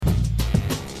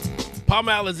Palm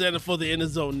Alexander for the In the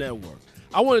Zone Network.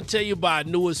 I want to tell you about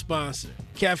our newest sponsor,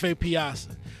 Cafe Piazza.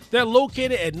 They're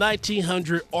located at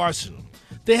 1900 Arsenal.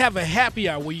 They have a happy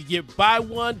hour where you get buy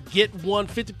one, get one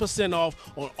 50% off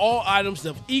on all items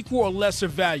of equal or lesser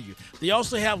value. They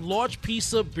also have large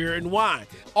pizza, beer, and wine.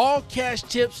 All cash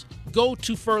tips go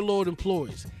to furloughed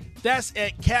employees. That's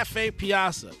at Cafe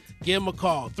Piazza. Give them a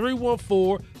call,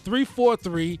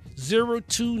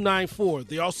 314-343-0294.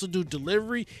 They also do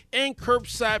delivery and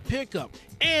curbside pickup.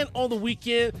 And on the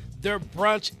weekend, their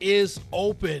brunch is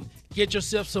open. Get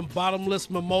yourself some bottomless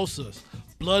mimosas,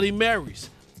 Bloody Marys,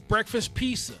 breakfast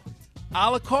pizza, a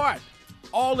la carte,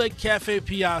 all at Cafe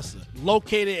Piazza,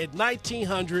 located at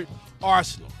 1900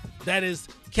 Arsenal. That is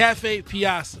Cafe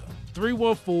Piazza,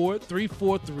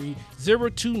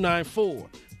 314-343-0294.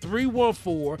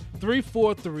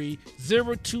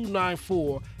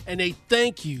 314-343-0294, and they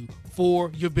thank you for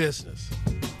your business.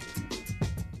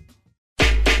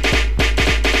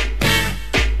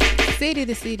 City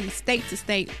to city, state to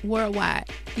state, worldwide.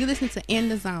 You listen to In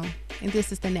the Zone, and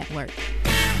this is the network.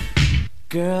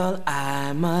 Girl,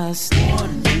 I must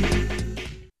warn you.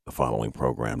 The following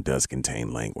program does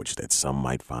contain language that some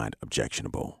might find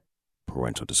objectionable.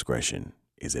 Parental discretion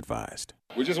is advised.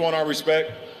 We just want our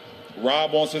respect.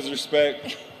 Rob wants his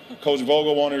respect. Coach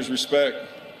Vogel wants his respect.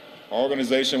 Our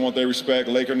organization wants their respect.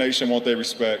 Laker Nation wants their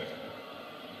respect.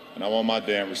 And I want my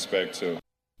damn respect, too.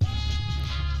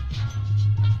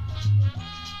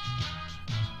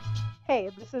 Hey,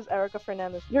 this is Erica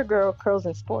Fernandez, your girl Curls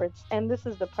in Sports, and this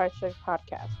is the Price Check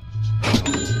Podcast.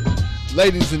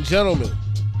 Ladies and gentlemen,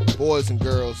 boys and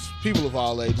girls, people of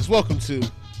all ages, welcome to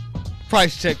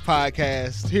Price Check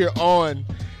Podcast here on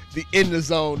the In the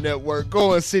Zone Network,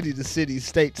 going city to city,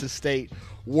 state to state,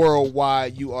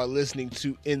 worldwide. You are listening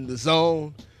to In the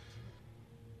Zone.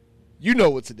 You know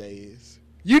what today is.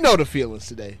 You know the feelings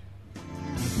today.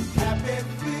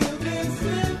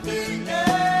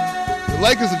 The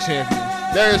Lakers are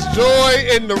champions. There is joy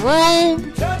in the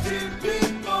room.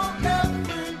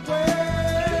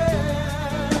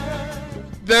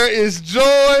 There is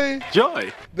joy.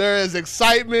 Joy. There is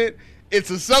excitement. It's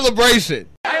a celebration.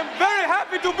 I am very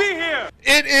happy to be here.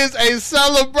 It is a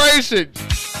celebration.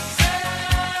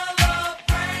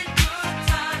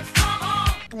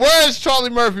 Where is Charlie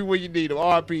Murphy when you need him?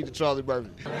 R.I.P. to Charlie Murphy.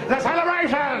 The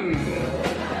celebration.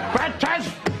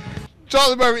 Breakfast.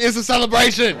 Charlie Murphy, it's a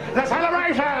celebration. The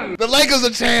celebration. The Lakers are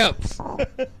champs.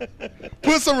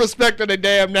 Put some respect on their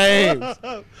damn names.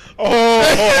 Don't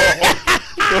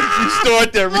you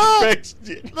start that respect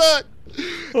shit. Look.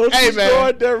 Don't Hey, you man.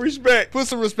 start that respect. Put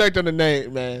some respect on the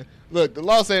name, man. Look, the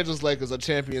Los Angeles Lakers are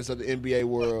champions of the NBA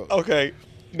world. Okay.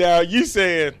 Now you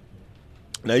saying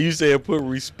put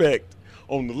respect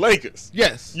on the Lakers.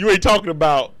 Yes. You ain't talking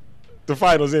about the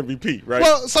Finals MVP, right?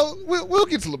 Well, so we'll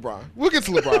get to LeBron. We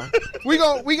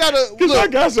gotta Because I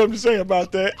look. got something to say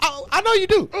about that. I know you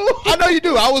do. I know you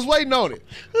do. I was waiting on it.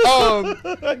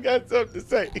 I got something to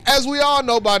say. As we all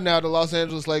know by now, the Los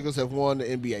Angeles Lakers have won the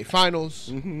NBA Finals.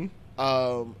 Mm-hmm.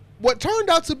 What turned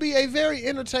out to be a very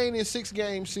entertaining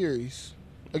 6-game series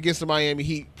against the Miami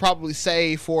Heat, probably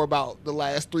save for about the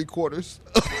last 3 quarters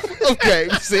of Game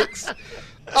 6.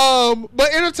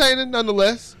 But entertaining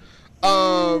nonetheless.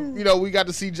 We got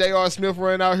to see J.R. Smith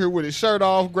run out here with his shirt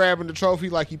off, grabbing the trophy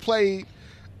like he played.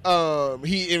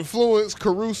 He influenced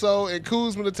Caruso and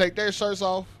Kuzma to take their shirts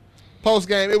off.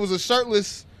 Post-game, it was a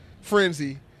shirtless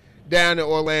frenzy down in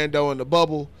Orlando in the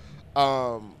bubble.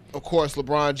 Of course,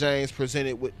 LeBron James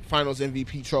presented with Finals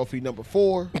MVP trophy number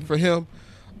 4 for him.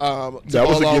 That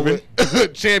was a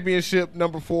given. Championship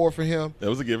number 4 for him. That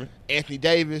was a given. Anthony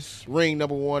Davis, ring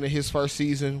number 1 in his first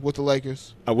season with the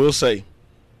Lakers. I will say,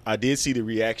 I did see the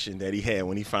reaction that he had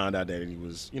when he found out that he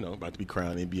was, about to be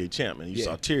crowned NBA champ. And you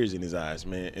saw tears in his eyes,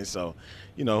 man. And so,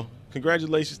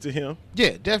 congratulations to him.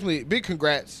 Yeah, definitely. Big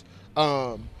congrats.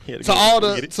 To go all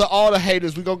the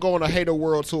haters, we're gonna go on a hater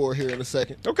world tour here in a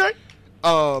second. Okay.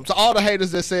 To all the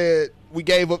haters that said we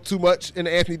gave up too much in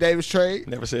the Anthony Davis trade.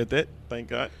 Never said that. Thank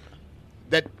God.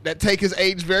 That take his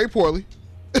age very poorly.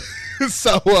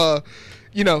 So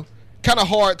kind of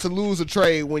hard to lose a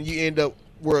trade when you end up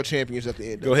world champions at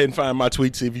the end. Go ahead and find my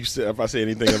tweet, see if I say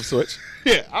anything of such.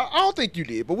 Yeah, I don't think you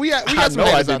did, but we got some I haters know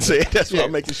I out didn't there. say it. That's why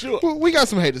I'm making sure. We got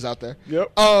some haters out there.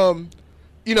 Yep.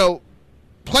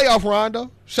 Playoff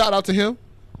Rondo, shout out to him.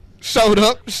 Showed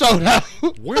up, showed out.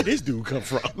 Where'd this dude come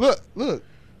from? Look.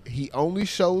 He only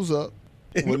shows up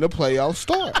when the playoffs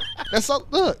start. That's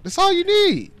all you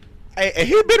need. Hey,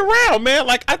 he been around, man.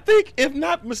 Like, I think, if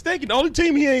not mistaken, the only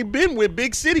team he ain't been with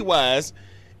big city-wise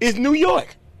is New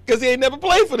York, because he ain't never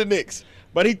played for the Knicks.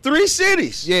 But he 3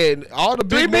 cities. Yeah, and all the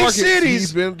big big markets. cities.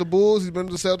 He's been with the Bulls. He's been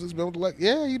with the Celtics. He's been with the Lakers.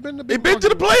 Yeah, he's been to the He big been to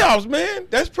the markets. playoffs, man.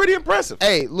 That's pretty impressive.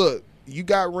 Hey, look, you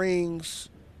got rings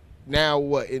now.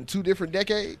 What in 2 different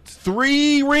decades?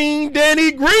 3-ring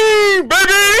Danny Green,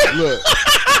 baby. Look,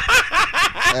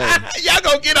 hey, Y'all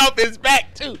gonna get off his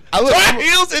back too. I'm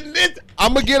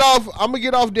gonna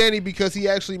get off Danny because he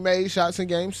actually made shots in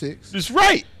Game 6. That's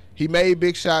right. He made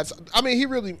big shots. I mean,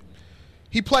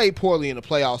 he played poorly in the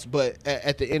playoffs, but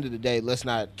at the end of the day, let's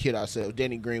not kid ourselves.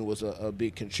 Danny Green was a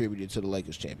big contributor to the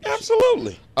Lakers championship.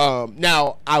 Absolutely.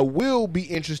 Now, I will be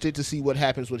interested to see what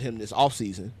happens with him this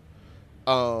offseason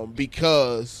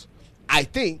because I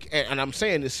think, and I'm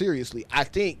saying this seriously, I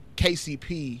think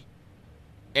KCP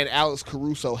and Alex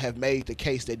Caruso have made the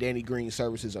case that Danny Green's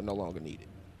services are no longer needed.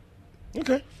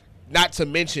 Okay. Not to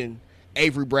mention,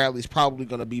 Avery Bradley's probably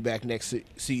going to be back next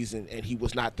season, and he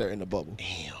was not there in the bubble.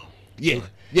 Damn.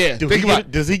 Yeah.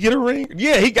 Does he get a ring?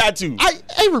 Yeah, he got to.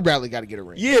 Avery Bradley got to get a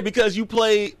ring. Yeah, because you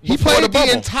played. He before played the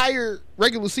bubble. entire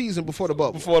regular season before the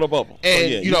bubble.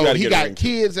 And he got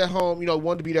kids at home.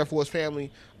 Wanted to be there for his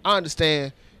family. I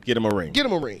understand. Get him a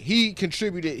ring. He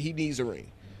contributed. He needs a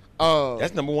ring.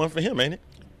 That's number 1 for him, ain't it?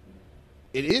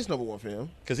 It is number 1 for him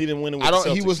because he didn't win it with the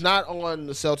Celtics. He was not on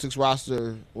the Celtics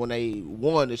roster when they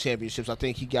won the championships. I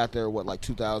think he got there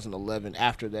 2011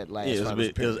 after that last. Yeah,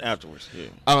 it was afterwards.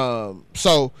 Yeah.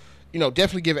 So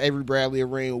definitely give Avery Bradley a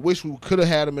ring. Wish we could have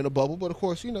had him in a bubble, but of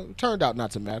course, it turned out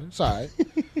not to matter. It's all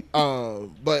right.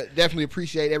 But definitely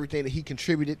appreciate everything that he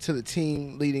contributed to the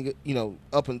team leading,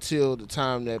 up until the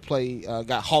time that play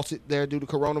got halted there due to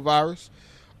coronavirus.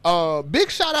 Big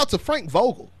shout out to Frank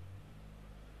Vogel.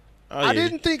 Oh, yeah. I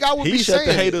didn't think I would be saying He shut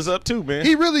the haters up too, man.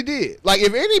 He really did. Like,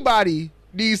 if anybody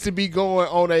needs to be going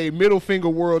on a middle finger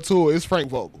world tour, it's Frank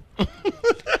Vogel.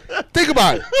 Think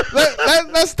about it.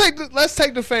 Let's take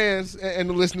the fans and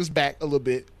the listeners back a little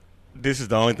bit. This is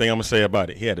the only thing I'm gonna say about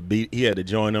it. He had to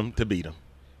join them to beat them.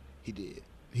 He did.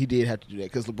 He did have to do that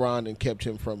because LeBron then kept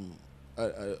him from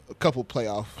a couple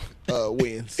playoff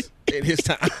wins in his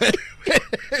time.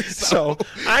 So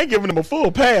I ain't giving him a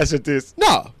full pass at this.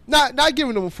 No, not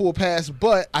giving him a full pass,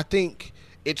 but I think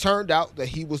it turned out that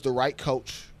he was the right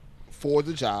coach for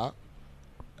the job.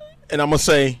 And I'm gonna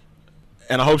say,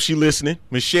 and I hope she's listening,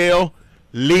 Michelle,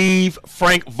 leave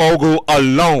Frank Vogel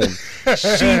alone.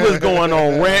 She was going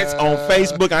on rants on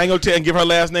Facebook. I ain't gonna tell and give her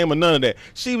last name or none of that.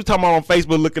 She was talking about on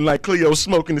Facebook looking like Cleo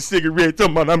smoking a cigarette,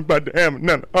 talking about I'm about to have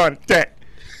another heart attack.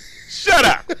 Shut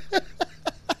up.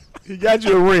 He got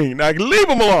you a ring. Now leave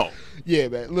him alone. Yeah,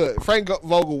 man. Look, Frank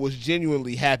Vogel was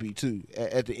genuinely happy too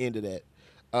at the end of that.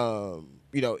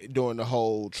 During the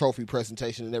whole trophy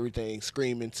presentation and everything,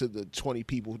 screaming to the 20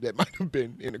 people that might have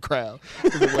been in the crowd.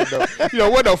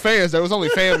 Wasn't no fans. There was only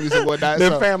families and whatnot.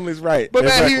 Their families, right. But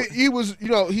man, he was,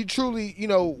 he truly,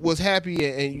 was happy,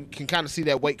 and you can kind of see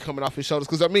that weight coming off his shoulders.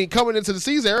 Because, coming into the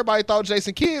season, everybody thought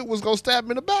Jason Kidd was going to stab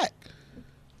him in the back.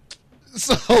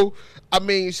 So,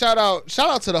 shout out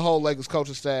to the whole Lakers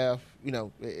coaching staff,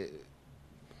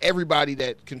 everybody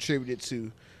that contributed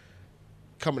to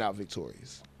coming out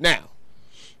victorious. Now,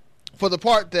 for the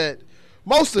part that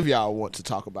most of y'all want to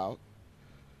talk about,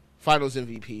 Finals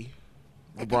MVP,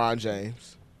 LeBron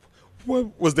James.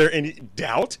 Was there any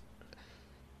doubt?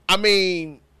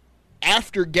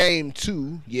 After game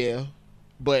 2, yeah,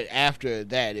 but after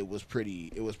that, it was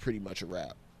pretty much a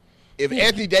wrap. If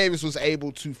Anthony Davis was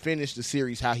able to finish the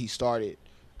series how he started,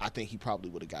 I think he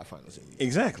probably would have got Finals MVP.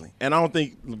 Exactly, and I don't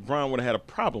think LeBron would have had a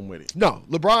problem with it. No,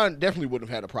 LeBron definitely wouldn't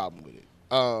have had a problem with it.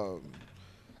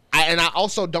 I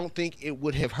also don't think it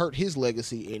would have hurt his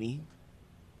legacy any.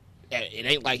 It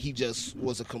ain't like he just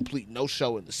was a complete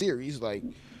no-show in the series. Like,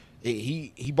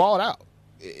 he balled out.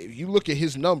 If you look at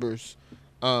his numbers,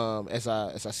 as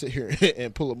I sit here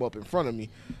and pull them up in front of me,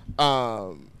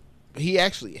 he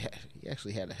actually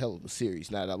had a hell of a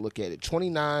series. Now that I look at it,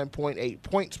 29.8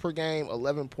 points per game,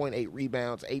 11.8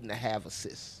 rebounds, 8.5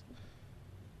 assists.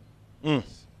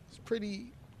 It's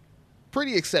pretty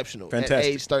exceptional. Fantastic. At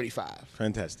age 35.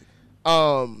 Fantastic.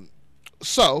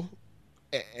 So,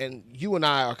 and you and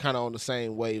I are kind of on the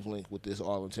same wavelength with this,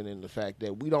 Arlington, in the fact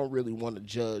that we don't really want to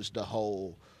judge the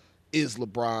whole is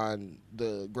LeBron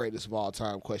the greatest of all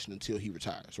time question until he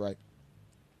retires, right?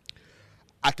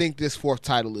 I think this 4th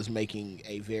title is making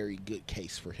a very good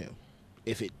case for him.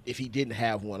 If he didn't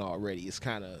have one already, it's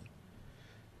kind of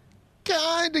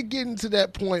getting to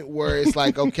that point where it's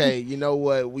like, okay, you know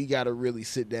what? We got to really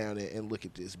sit down and look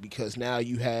at this, because now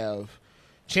you have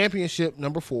championship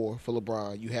number 4 for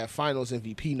LeBron. You have Finals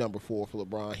MVP number 4 for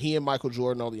LeBron. He and Michael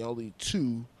Jordan are the only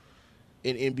 2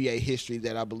 in NBA history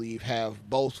that I believe have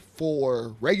both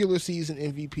 4 regular season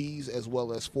MVPs as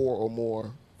well as 4 or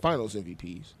more finals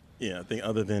MVPs. Yeah, I think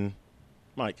other than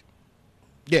Mike.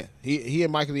 Yeah, he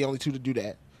and Mike are the only 2 to do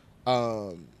that.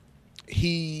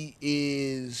 He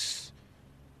is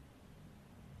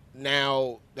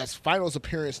now, that's finals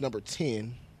appearance number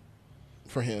 10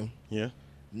 for him. Yeah.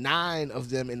 9 of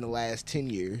them in the last 10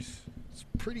 years. It's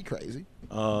pretty crazy.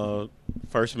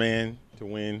 First man to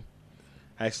win.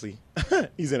 Actually,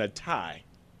 he's in a tie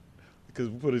because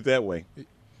we put it that way.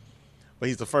 But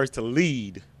he's the first to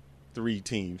lead 3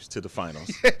 teams to the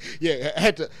finals. Yeah, I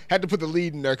had to put the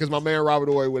lead in there because my man Robert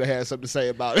Ory would have had something to say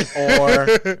about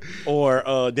it.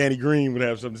 or Danny Green would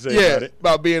have something to say about it.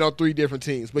 About being on 3 different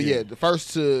teams. But yeah, the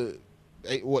first to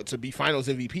be finals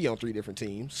MVP on 3 different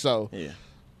teams. So yeah.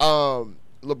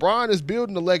 LeBron is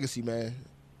building a legacy, man.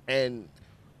 And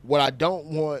what I don't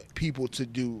want people to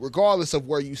do, regardless of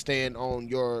where you stand on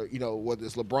your, whether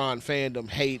it's LeBron fandom,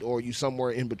 hate, or you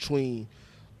somewhere in between,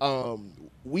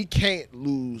 we can't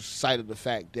lose sight of the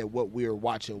fact that what we're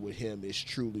watching with him is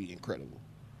truly incredible.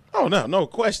 Oh, no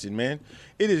question, man.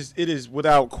 It is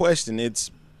without question. It's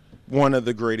one of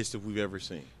the greatest that we've ever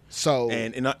seen. So,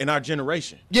 and in our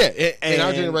generation. Yeah, in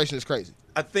our generation, it's crazy.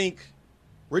 I think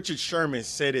Richard Sherman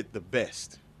said it the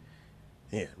best.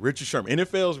 Yeah, Richard Sherman.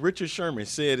 NFL's Richard Sherman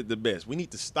said it the best. We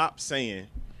need to stop saying,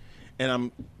 and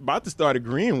I'm about to start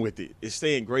agreeing with it, is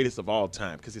saying greatest of all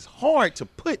time because it's hard to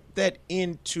put that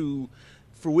into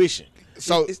fruition.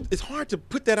 So it's hard to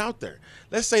put that out there.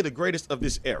 Let's say the greatest of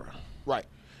this era. Right.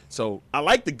 So I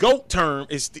like the GOAT term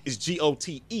is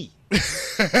GOTE.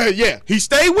 Yeah. He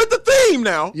stayed with the theme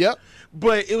now. Yep.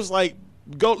 But it was like,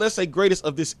 GOAT, let's say greatest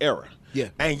of this era. Yeah.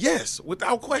 And yes,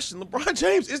 without question, LeBron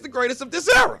James is the greatest of this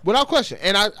era. Without question.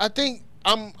 And I think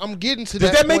I'm getting to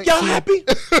that. Does that make y'all happy?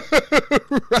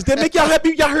 Does that make y'all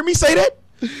happy? Y'all heard me say that?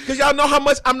 Because y'all know how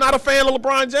much I'm not a fan of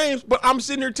LeBron James, but I'm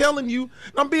sitting here telling you,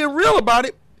 and I'm being real about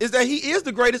it, is that he is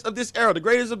the greatest of this era, the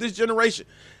greatest of this generation.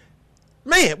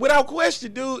 Man, without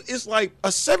question, dude, it's like a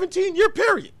 17-year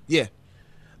period. Yeah.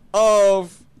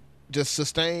 Of just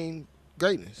sustained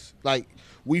greatness. Like,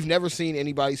 we've never seen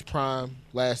anybody's prime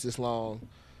last this long.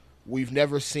 We've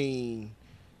never seen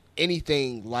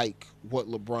anything like what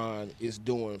LeBron is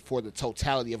doing for the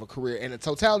totality of a career, and the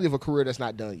totality of a career that's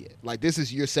not done yet. Like, this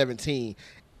is year 17,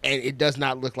 and it does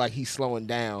not look like he's slowing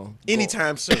down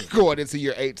anytime soon. Going into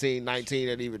year 18, 19,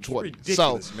 and even 20. It's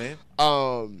ridiculous, man.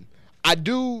 I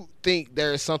do think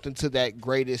there is something to that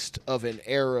greatest of an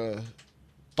era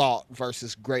thought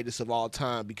versus greatest of all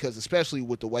time, because especially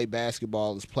with the way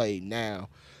basketball is played now,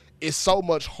 it's so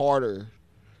much harder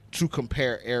to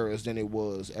compare eras than it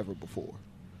was ever before.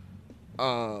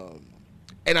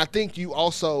 And I think you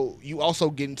also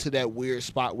get into that weird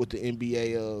spot with the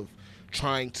NBA of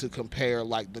trying to compare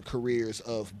like the careers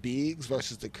of bigs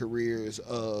versus the careers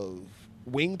of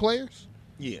wing players.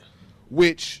 Yeah.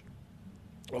 Which,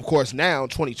 of course, now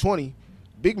 2020,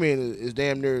 big man is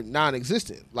damn near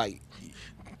non-existent. Like,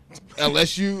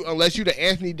 unless you the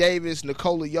Anthony Davis,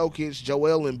 Nikola Jokic,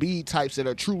 Joel Embiid types that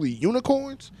are truly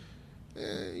unicorns,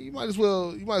 you might as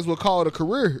well call it a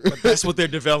career. But that's what they're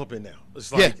developing now.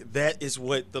 It's like that is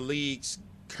what the league's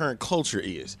current culture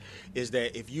is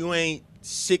that if you ain't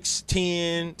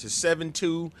 6'10" to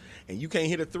 7'2" and you can't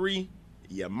hit a 3,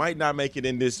 you might not make it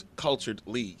in this cultured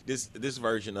league, this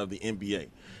version of the NBA.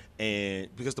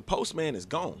 And because the postman is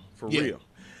gone for real.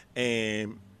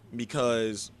 And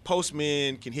because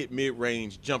postmen can hit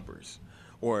mid-range jumpers,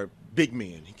 or big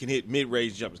men can hit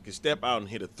mid-range jumpers, can step out and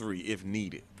hit a 3 if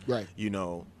needed. Right. You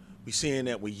know, we seeing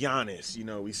that with Giannis. You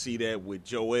know, we see that with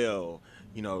Joel.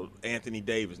 You know, Anthony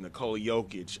Davis, Nikola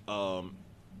Jokic,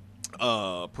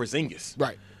 Porzingis.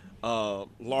 Right.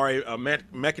 Laurie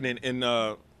Markkanen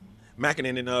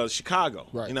in Chicago.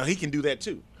 Right. You know, he can do that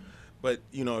too. But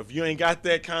you know, if you ain't got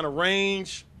that kind of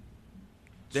range,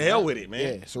 the hell with it, man. Yeah,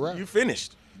 it's a wrap. You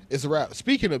finished. It's a wrap.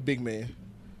 Speaking of big man,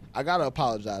 I gotta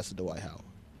apologize to Dwight Howard.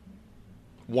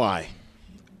 Why?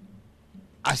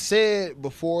 I said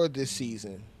before this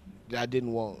season that I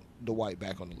didn't want Dwight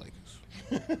back on the Lakers.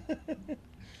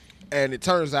 And it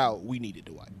turns out we needed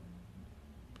Dwight.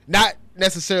 Not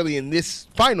necessarily in this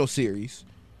final series.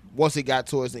 Once it got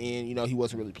towards the end, you know, he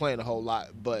wasn't really playing a whole lot.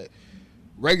 But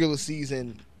regular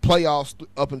season, playoffs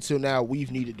up until now,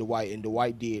 we've needed Dwight. And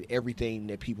Dwight did everything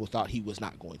that people thought he was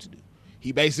not going to do.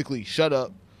 He basically shut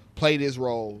up, played his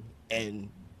role, and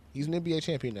he's an NBA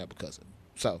champion now because of it.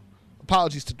 So,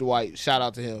 apologies to Dwight. Shout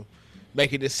out to him.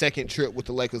 Making this second trip with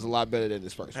the Lakers a lot better than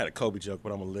his first. I had a Kobe joke,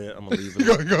 but I'm gonna leave it.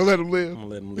 You're gonna let him live? I'm gonna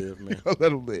let him live, man.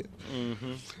 Let him live.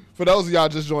 Mm-hmm. For those of y'all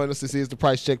just joining us, this is the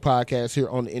Price Check Podcast here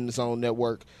on the In the Zone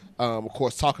Network. Of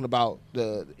course, talking about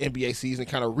the NBA season,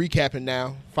 kind of recapping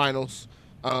now, finals,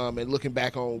 and looking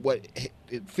back on what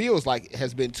it feels like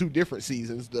has been 2 different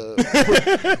seasons, the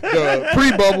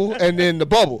pre-bubble and then the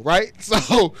bubble, right?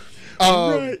 So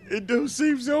right. It do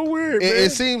seem so weird, man.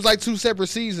 It seems like 2 separate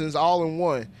seasons all in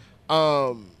one.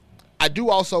 I do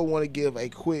also want to give a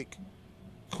quick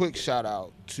shout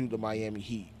out to the Miami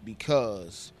Heat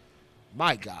because,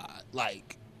 my God,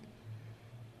 like,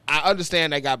 I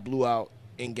understand they got blew out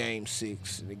in Game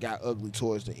 6 and it got ugly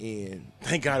towards the end.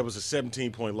 Thank God it was a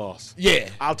 17-point loss. Yeah,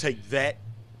 I'll take that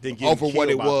than getting over what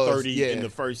it by was 30 in the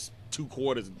first 2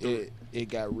 quarters. It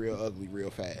got real ugly real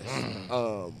fast.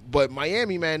 But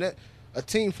Miami, man, a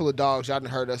team full of dogs. Y'all done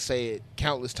heard us say it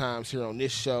countless times here on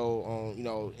this show,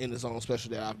 on In the Zone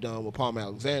special that I've done with Palm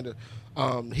Alexander.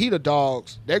 Heat of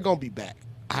dogs, they're gonna be back.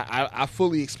 I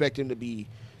fully expect them to be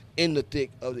in the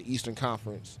thick of the Eastern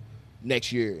Conference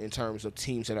next year in terms of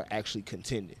teams that are actually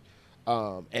contending.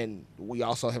 And we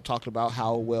also have talked about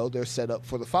how well they're set up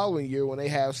for the following year when they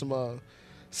have some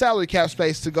salary cap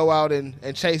space to go out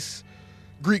and chase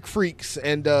Greek freaks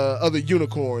and other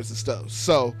unicorns and stuff.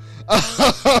 So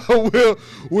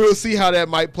we'll see how that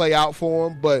might play out for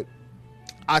them. But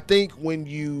I think when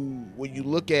you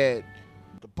look at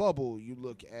the bubble, you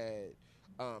look at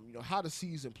how the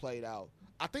season played out.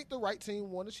 I think the right team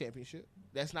won the championship.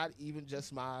 That's not even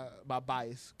just my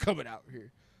bias coming out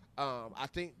here. I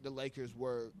think the Lakers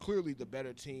were clearly the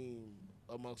better team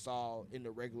amongst all in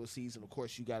the regular season. Of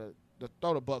course, you got to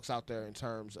throw the Bucks out there in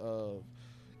terms of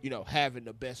having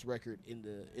the best record in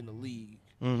the league,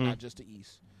 not just the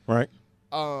East. Right.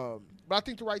 But I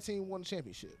think the right team won the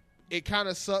championship. It kind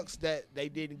of sucks that they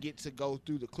didn't get to go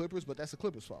through the Clippers, but that's the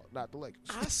Clippers' fault, not the Lakers.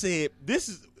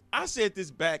 I said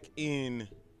this back in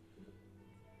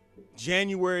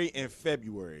January and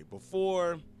February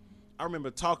before. I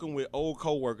remember talking with old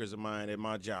coworkers of mine at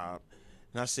my job,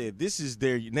 and I said, "This is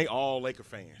they all Laker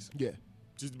fans." Yeah,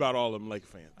 just about all of them Laker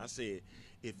fans. I said,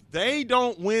 if they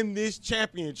don't win this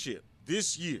championship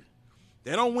this year,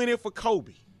 they don't win it for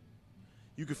Kobe,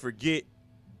 you can forget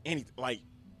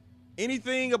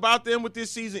anything about them with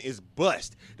this season is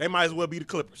bust. They might as well be the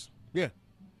Clippers. Yeah.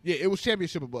 Yeah, it was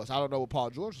championship or bust. I don't know what Paul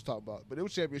George was talking about, but it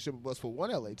was championship or bust for one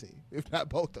LA team, if not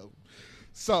both of them.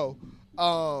 So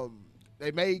they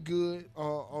made good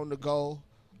on the goal.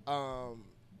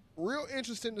 Real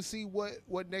interesting to see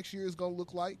what next year is going to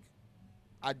look like.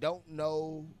 I don't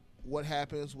know what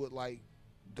happens with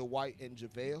Dwight and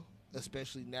JaVale,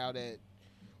 especially now that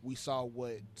we saw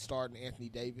what starting Anthony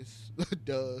Davis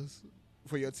does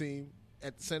for your team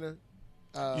at the center.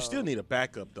 You still need a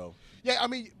backup, though. Yeah,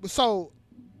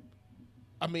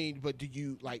 but do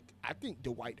you I think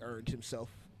Dwight earned himself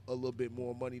a little bit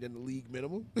more money than the league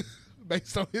minimum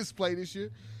based on his play this year.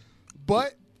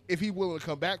 But if he's willing to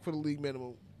come back for the league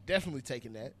minimum, definitely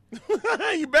taking that.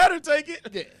 You better take it.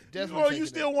 Yeah, definitely. You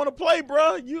still want to play,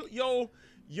 bro.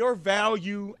 Your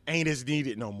value ain't as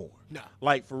needed no more. Nah.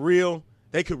 For real,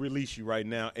 they could release you right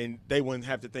now, and they wouldn't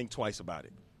have to think twice about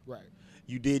it. Right.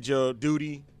 You did your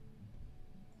duty.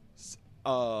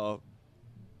 Bon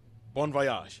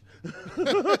voyage.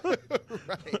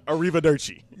 Right.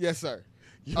 Arrivederci. Yes, sir.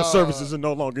 Your services are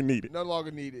no longer needed. No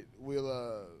longer needed.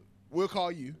 We'll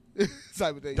call you.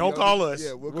 Type of thing. Don't call us.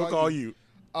 Yeah, we'll call you.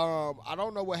 I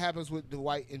don't know what happens with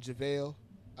Dwight and JaVale.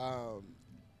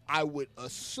 I would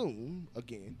assume,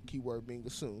 again, keyword being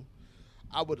assume,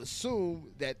 I would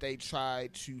assume that they try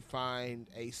to find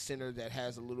a center that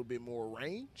has a little bit more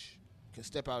range, can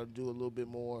step out and do a little bit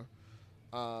more.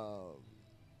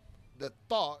 The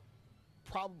thought,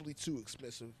 probably too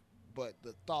expensive, but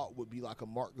the thought would be like a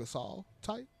Marc Gasol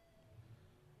type.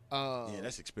 Yeah,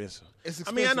 that's expensive. It's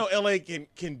expensive. I know LA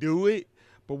can do it,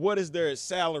 but what is their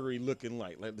salary looking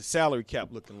like? Like the salary cap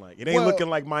looking like? It ain't looking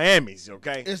like Miami's,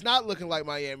 okay? It's not looking like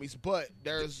Miami's, but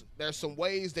there's some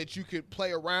ways that you could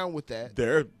play around with that.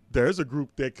 There's a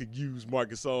group that could use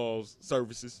Marc Gasol's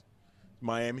services.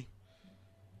 Miami.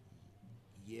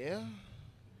 Yeah.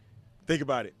 Think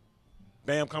about it.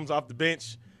 Bam comes off the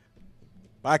bench.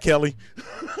 Bye, Kelly.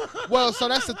 Well, so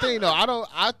that's the thing, though.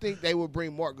 I think they would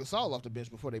bring Marc Gasol off the bench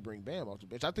before they bring Bam off the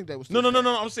bench. I think they would. No.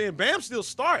 I'm saying Bam still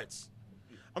starts.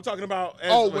 I'm talking about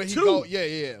when he go,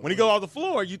 yeah. When he go off the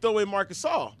floor, you throw in Marc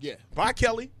Gasol. Yeah. Bye,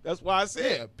 Kelly. That's why I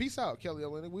said. Yeah. Peace out, Kelly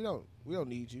Olynyk. We don't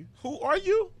need you. Who are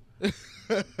you?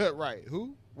 Right.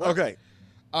 Who? What? Okay.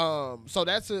 So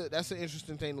that's an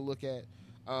interesting thing to look at.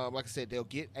 Like I said, they'll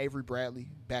get Avery Bradley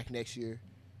back next year.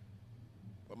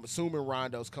 I'm assuming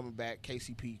Rondo's coming back,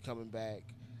 KCP coming back.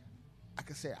 Like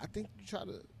I said, I think you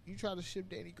try to ship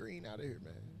Danny Green out of here,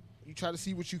 man. You try to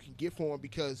see what you can get for him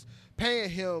because paying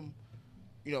him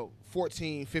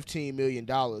 $14, $15 million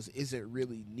isn't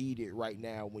really needed right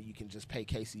now when you can just pay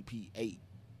KCP 8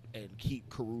 and keep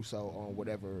Caruso on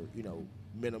whatever,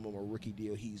 minimum or rookie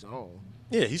deal he's on.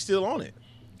 Yeah, he's still on it.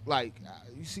 Like,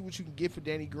 you see what you can get for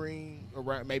Danny Green,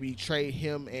 around maybe trade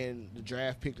him and the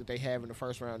draft pick that they have in the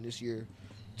first round this year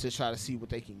to try to see what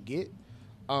they can get.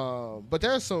 But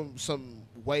there are some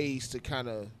ways to kind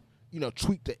of,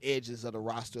 tweak the edges of the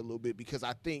roster a little bit, because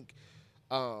I think,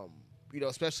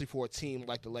 especially for a team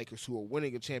like the Lakers who are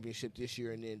winning a championship this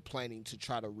year and then planning to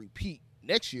try to repeat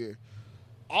next year,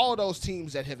 all those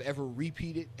teams that have ever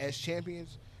repeated as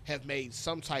champions have made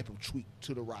some type of tweak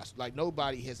to the roster. Like,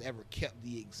 nobody has ever kept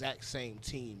the exact same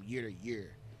team year to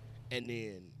year and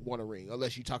then won a ring,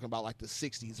 unless you're talking about like the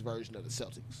 60s version of the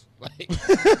Celtics. Like,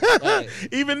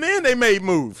 even then they made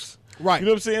moves. Right. You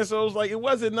know what I'm saying? So it was like, it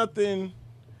wasn't nothing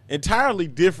entirely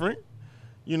different,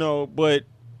 but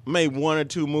made one or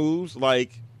two moves.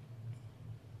 Like,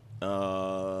 who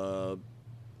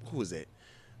was that?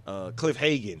 Cliff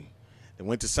Hagan. They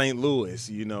went to St. Louis,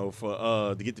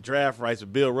 for to get the draft rights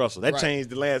with Bill Russell. That changed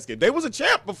the landscape. They was a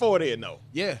champ before then, though.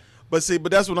 Yeah. But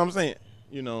that's what I'm saying.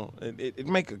 It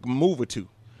make a move or two.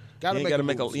 You ain't got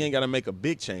to make a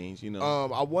big change.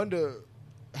 I wonder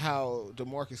how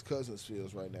DeMarcus Cousins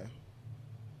feels right now.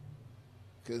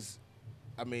 Because,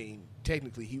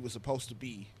 technically he was supposed to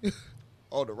be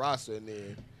on the roster, and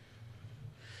then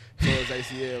tore his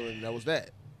ACL, and that was that.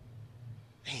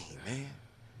 Dang, man.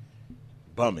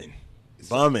 Bumming.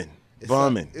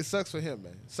 It sucks for him,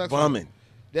 man. Bumming.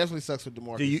 Definitely sucks for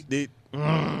DeMarcus.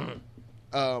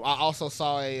 I also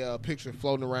saw a picture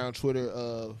floating around Twitter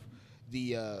of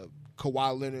the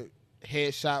Kawhi Leonard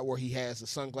headshot where he has the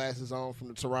sunglasses on from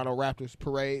the Toronto Raptors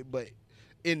parade, but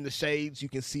in the shades you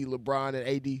can see LeBron and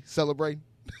AD celebrating.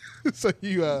 So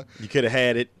you could have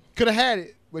had it.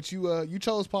 But you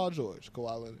chose Paul George,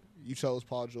 Kawhi Leonard. You chose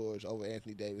Paul George over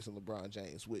Anthony Davis and LeBron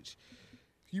James, which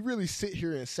you really sit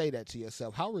here and say that to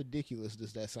yourself. How ridiculous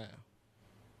does that sound?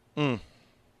 Man.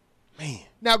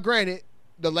 Now, granted,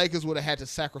 the Lakers would have had to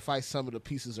sacrifice some of the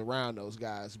pieces around those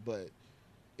guys, but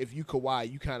if you Kawhi,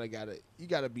 you kind of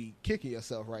gotta be kicking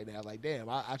yourself right now. Like, damn,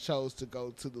 I chose to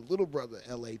go to the little brother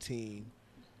LA team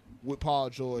with Paul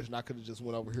George, and I could have just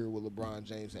went over here with LeBron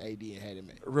James and AD and had him.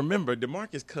 Remember,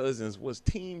 DeMarcus Cousins was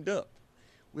teamed up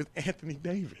with Anthony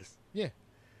Davis. Yeah.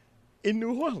 In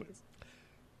New Orleans.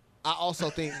 I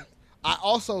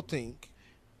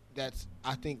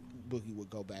think Boogie would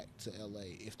go back to LA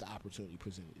if the opportunity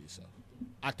presented itself.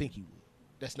 I think he would.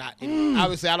 That's not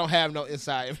obviously I don't have no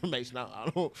inside information. I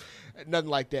don't nothing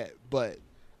like that. But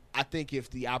I think if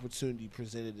the opportunity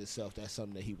presented itself, that's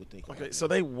something that he would think about. Okay, so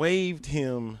they waived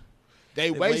him. They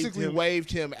basically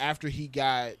waived him after he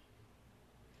got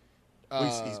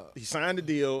he signed the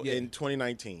deal in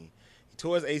 2019. He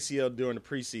tore his ACL during the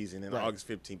preseason in August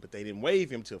 15th, but they didn't waive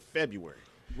him till February.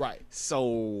 Right.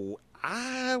 So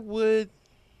I would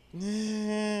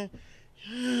I'm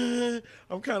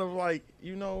kind of like,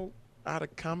 out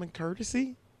of common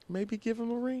courtesy, maybe give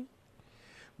him a ring.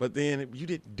 But then you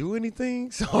didn't do anything,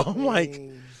 so I'm like,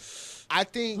 I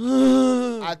think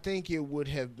it would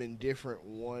have been different,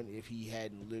 one, if he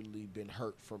hadn't literally been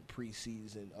hurt from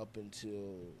preseason up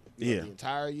until the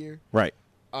entire year. Right.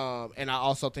 And I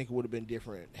also think it would have been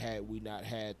different had we not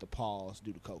had the pause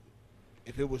due to COVID.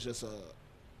 If it was just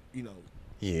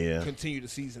continue the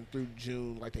season through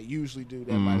June like they usually do,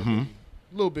 that might have been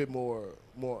a little bit more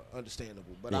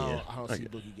understandable. But I don't see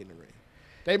Boogie getting a ring.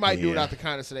 They might do it out the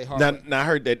kindness of their heart. Now I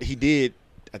heard that he did.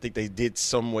 I think they did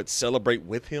somewhat celebrate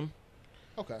with him.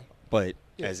 Okay. But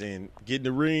as in getting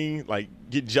the ring, like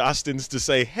get Jostens to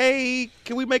say, "Hey,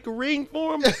 can we make a ring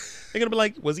for him?" They're gonna be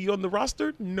like, "Was he on the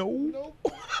roster?" No.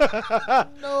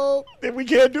 No. Then we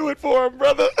can't do it for him,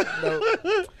 brother. No.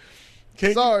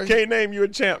 Sorry. Can't name you a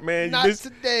champ, man. Not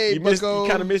today, you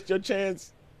kind of missed your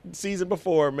chance season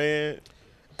before, man.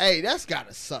 Hey, that's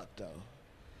gotta suck though.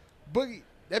 Boogie,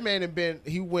 that man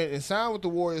he went and signed with the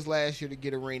Warriors last year to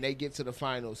get a ring. They get to the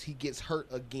finals. He gets hurt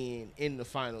again in the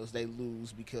finals. They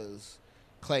lose because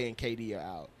Clay and KD are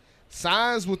out.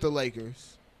 Signs with the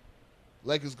Lakers.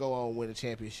 Lakers go on and win a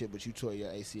championship, but you tore your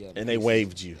ACL. And they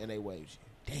waived you.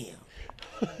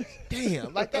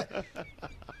 Damn. Like that.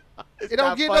 It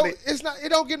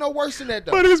don't get no worse than that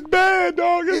though. But it's bad,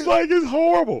 dog. It's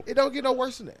horrible. It don't get no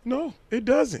worse than that. No, it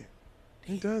doesn't.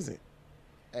 It doesn't.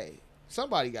 Hey,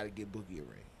 somebody got to get Boogie a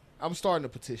ring. I'm starting a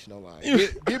petition online.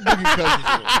 Get Boogie Cousins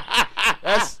a ring.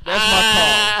 That's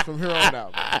my call from here on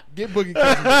out, man. Get Boogie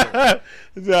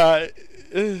Cousins a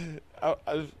ring.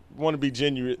 I want to be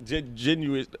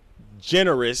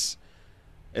generous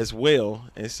as well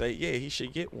and say, yeah, he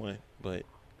should get one. But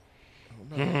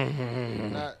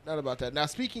Not about that. Now,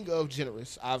 speaking of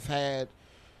generous, I've had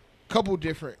a couple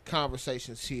different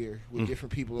conversations here with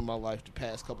different people in my life the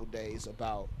past couple days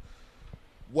about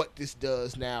what this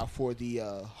does now for the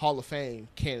Hall of Fame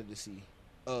candidacy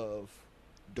of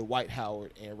Dwight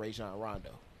Howard and Rajon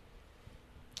Rondo.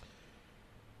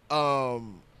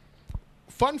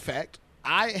 Fun fact,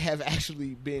 I have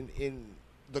actually been in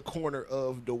the corner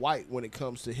of Dwight when it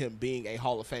comes to him being a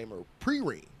Hall of Famer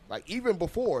pre-ring, like even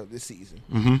before this season.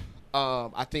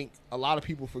 I think a lot of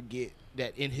people forget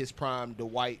that in his prime,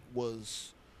 Dwight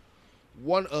was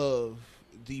one of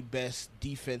the best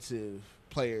defensive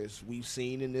players we've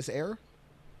seen in this era.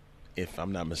 If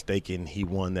I'm not mistaken, he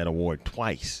won that award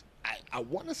twice. I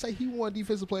want to say he won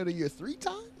Defensive Player of the Year 3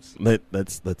 times.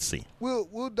 Let's see.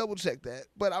 We'll double check that,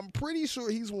 but I'm pretty sure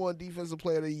he's won Defensive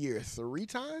Player of the Year 3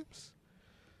 times.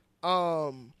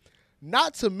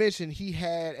 Not to mention he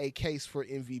had a case for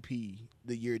MVP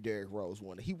the year Derrick Rose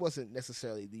won. He wasn't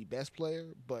necessarily the best player,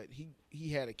 but he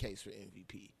had a case for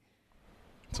MVP.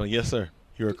 So yes, sir,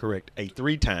 you're correct. A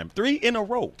 3 in a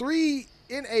row. 3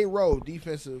 in a row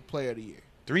Defensive Player of the Year.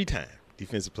 3-time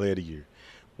Defensive Player of the Year.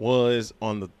 Was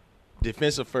on the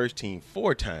defensive first team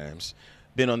 4 times.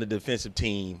 Been on the defensive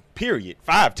team, period,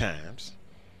 5 times.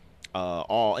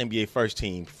 All NBA first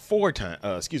team 5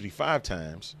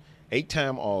 times.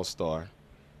 8-time All-Star.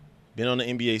 Been on the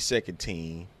NBA second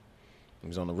team. He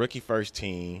was on the rookie first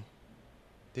team.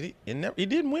 He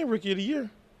didn't win Rookie of the Year.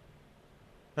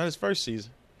 Not his first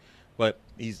season. But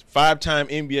he's 5-time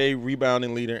NBA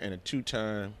rebounding leader and a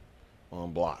 2-time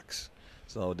on blocks.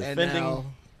 So defending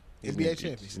NBA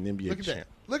champion. He's an NBA champ.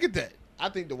 Look at that. I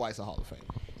think Dwight's a Hall of Famer.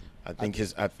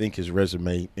 I think his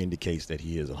resume indicates that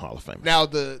he is a Hall of Famer. Now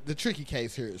the tricky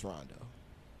case here is Rondo.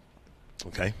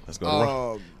 Okay, let's go to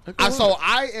Rondo. So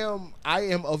I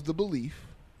am of the belief.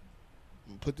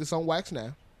 I'm gonna put this on wax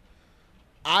now.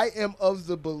 I am of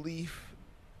the belief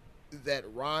that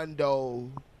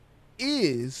Rondo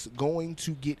is going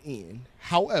to get in.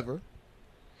 However,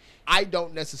 I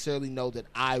don't necessarily know that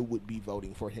I would be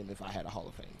voting for him if I had a Hall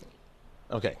of Fame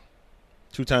vote. Okay.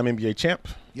 2-time NBA champ.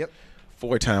 Yep.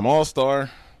 4-time All-Star.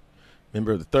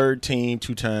 Member of the third team.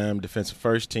 2-time defensive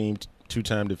first team.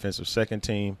 2-time defensive second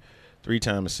team.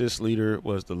 3-time assist leader.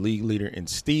 Was the league leader in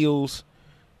steals.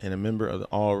 And a member of the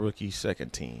all-rookie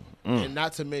second team. And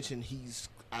not to mention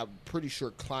I'm pretty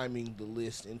sure, climbing the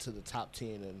list into the top 10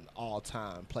 in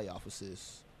all-time playoff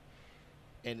assists.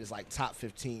 And is like top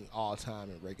 15 all-time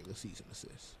in regular season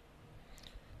assists.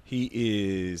 He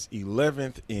is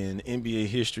 11th in NBA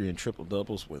history in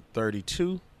triple-doubles with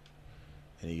 32.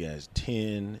 And he has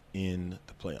 10 in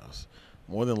the playoffs.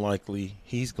 More than likely,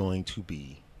 he's going to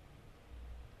be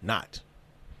not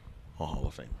a Hall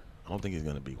of Famer. I don't think he's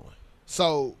going to be one.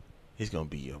 So it's going to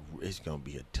be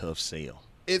a tough sell.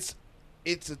 It's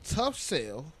a tough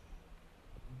sell,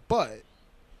 but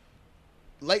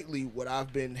lately, what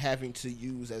I've been having to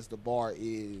use as the bar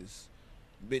is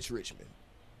Mitch Richmond.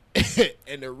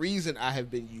 And the reason I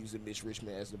have been using Mitch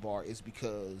Richmond as the bar is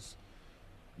because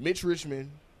Mitch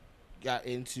Richmond got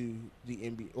into the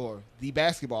NBA, or the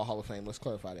Basketball Hall of Fame. Let's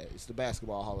clarify that. It's the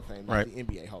Basketball Hall of Fame, not the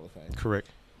NBA Hall of Fame. Correct.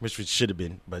 Which it should have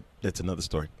been, but that's another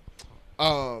story.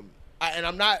 I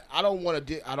don't want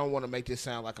to make this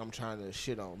sound like I'm trying to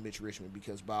shit on Mitch Richmond,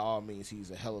 because by all means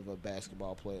he's a hell of a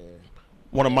basketball player.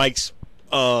 One of Mike's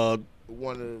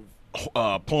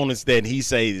opponents that he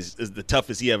says is the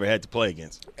toughest he ever had to play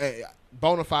against. A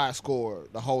bona fide scorer,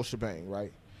 the whole shebang,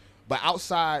 right? But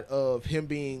outside of him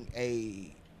being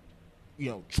a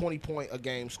 20-point a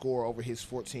game scorer over his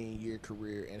 14-year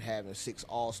career and having 6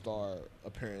 All-Star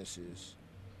appearances,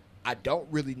 I don't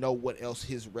really know what else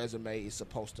his resume is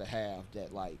supposed to have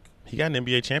that, like... He got an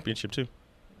NBA championship, too.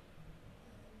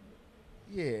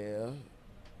 Yeah.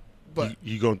 But...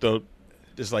 You going to throw...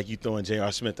 Just like you throwing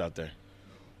J.R. Smith out there.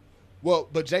 Well,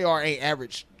 but J.R. ain't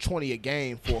averaged 20 a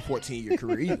game for a 14-year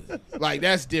career either. Like,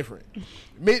 that's different.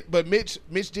 But Mitch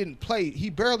didn't play. He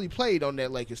barely played on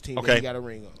that Lakers team that he got a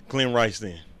ring on. Glenn Rice,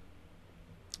 then.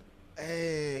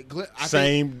 I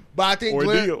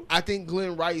think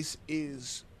Glenn Rice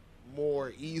is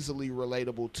more easily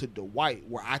relatable to Dwight,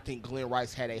 where I think Glenn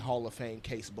Rice had a Hall of Fame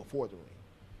case before the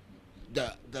ring.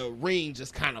 The ring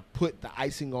just kind of put the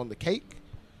icing on the cake.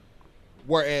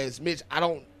 Whereas Mitch, I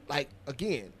don't like.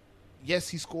 Again, yes,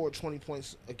 he scored 20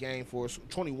 points a game for us.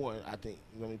 21, I think.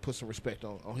 Let me put some respect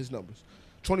on his numbers.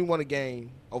 21 a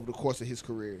game over the course of his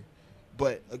career.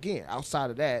 But again, outside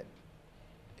of that,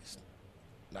 it's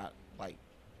not like,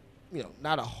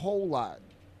 not a whole lot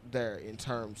there in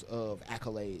terms of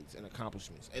accolades and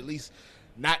accomplishments. At least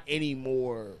not any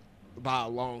more by a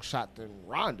long shot than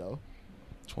Rondo.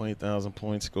 20,000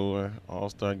 point scorer,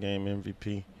 All-Star game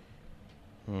MVP.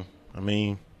 I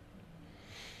mean,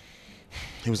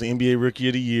 he was the NBA Rookie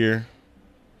of the Year,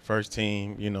 first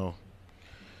team. You know,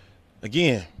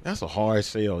 again, that's a hard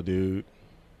sell, dude.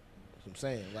 That's what I'm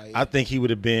saying. Like, I think he would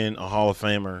have been a Hall of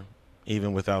Famer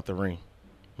even without the ring.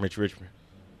 Mitch Richmond.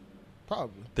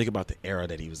 probably. Think about the era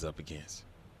that he was up against.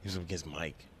 He was up against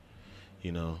Mike.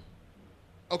 You know,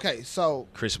 Okay, so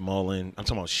Chris Mullin. I'm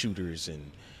talking about shooters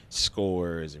and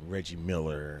scorers and Reggie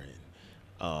Miller and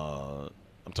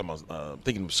I'm talking about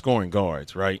thinking of scoring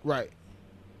guards, right? right.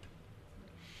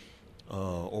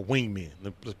 Or wingmen.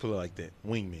 Let's put it like that.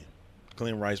 Wingmen.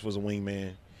 Glenn Rice was a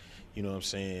wingman. You know what I'm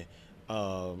saying?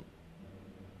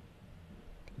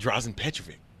 Drazen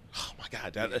Petrovic. Oh my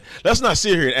God! Let's not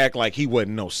sit here and act like he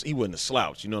wasn't a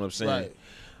slouch. You know what I'm saying?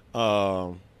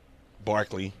 Right.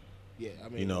 Barkley. Yeah, I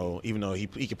mean, You know, even though he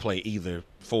could play either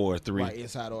 4 or 3. right,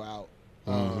 inside or out.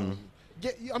 Mm-hmm.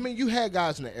 Yeah, I mean, you had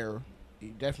guys in the era.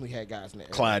 You definitely had guys in the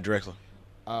era. Clyde Drexler.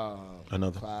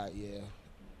 Another. Clyde,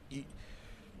 yeah.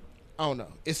 I don't know.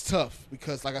 It's tough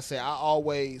because, like I said, I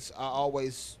always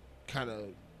kind of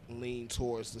lean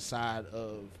towards the side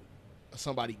of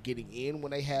somebody getting in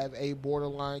when they have a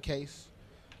borderline case,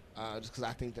 just because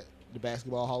I think that the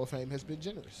Basketball Hall of Fame has been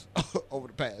generous over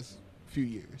the past few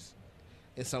years,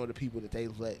 and some of the people that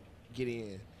they've let get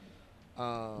in.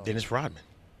 Dennis Rodman.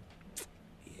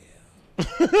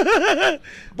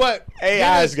 But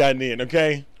AI's gotten in,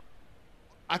 okay?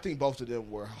 I think both of them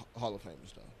were Hall of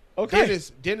Famers, though. Okay.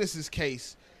 Dennis's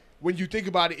case, when you think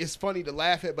about it, it's funny to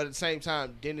laugh at, but at the same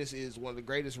time, Dennis is one of the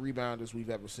greatest rebounders we've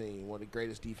ever seen, one of the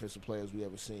greatest defensive players we've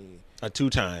ever seen. A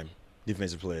 2-time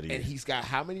defensive player of the year. And he's got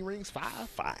how many rings? 5?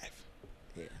 5.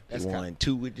 Yeah. He won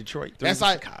 2 with Detroit, 3 That's with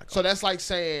like Chicago. so. That's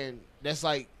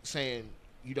like saying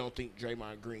you don't think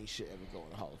Draymond Green should ever go in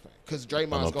the Hall of Fame because I Draymond's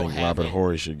don't gonna think have Robert it.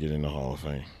 Horry should get in the Hall of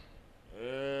Fame.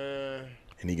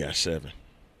 And he got 7.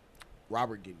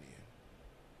 Robert getting in.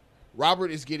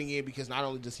 Robert is getting in because not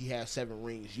only does he have 7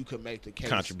 rings, you could make the case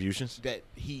Contributions. that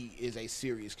he is a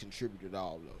serious contributor to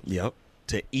all of those. Yep.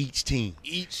 To each team.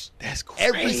 That's crazy.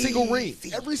 Every single ring.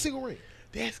 Every single ring.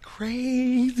 That's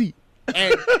crazy.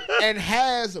 And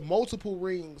has multiple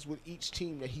rings with each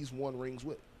team that he's won rings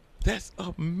with. That's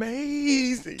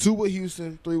amazing. 2 with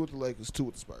Houston, 3 with the Lakers, 2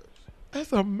 with the Spurs.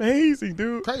 That's amazing,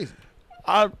 dude. Crazy.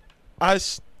 I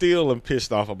still am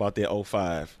pissed off about that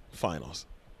 05 finals.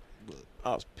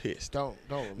 I was pissed. Don't.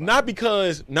 Not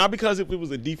because if it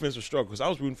was a defensive struggle, because I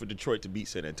was rooting for Detroit to beat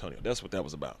San Antonio. That's what that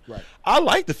was about. Right. I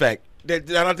like the fact that,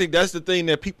 and I think that's the thing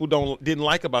that people didn't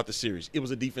like about the series. It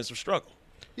was a defensive struggle.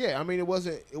 Yeah, I mean it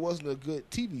wasn't a good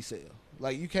TV sale.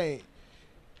 Like you can't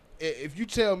if you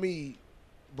tell me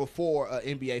before an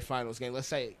NBA Finals game, let's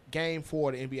say Game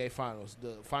 4 of the NBA Finals,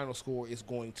 the final score is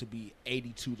going to be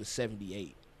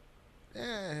 82-78.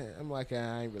 I'm like,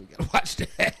 I ain't really gonna watch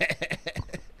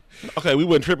that. Okay, we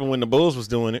wasn't tripping when the Bulls was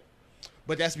doing it.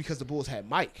 But that's because the Bulls had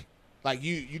Mike. Like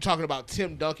you talking about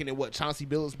Tim Duncan and what Chauncey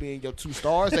Billups being your 2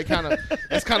 stars. That's kind of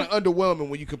underwhelming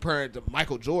when you compare it to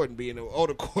Michael Jordan being the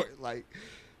older court. Like,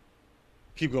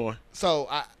 keep going. So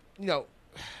I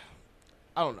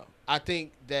don't know. I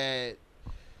think that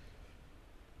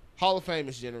Hall of Fame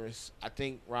is generous. I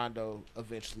think Rondo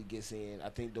eventually gets in. I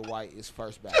think Dwight is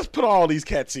first back. Let's put all these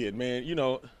cats in, man. You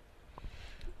know.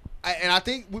 I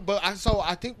think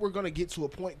we're gonna get to a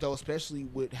point though, especially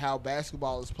with how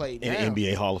basketball is played in now.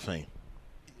 NBA Hall of Fame.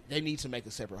 They need to make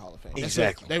a separate Hall of Fame.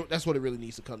 Exactly. That's what it really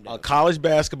needs to come down. A college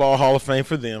basketball Hall of Fame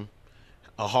for them,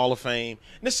 a Hall of Fame,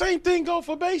 and the same thing go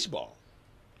for baseball.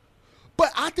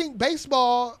 But I think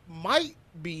baseball might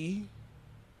be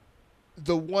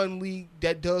the one league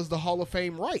that does the Hall of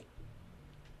Fame right.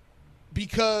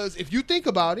 Because if you think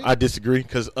about it, I disagree.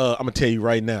 Because I'm gonna tell you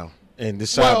right now, and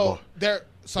this sidebar. There's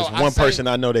one person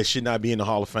I know that should not be in the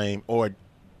Hall of Fame, or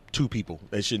 2 people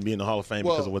that shouldn't be in the Hall of Fame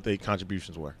because of what their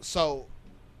contributions were. So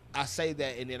I say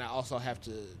that, and then I also have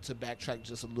to backtrack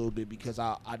just a little bit because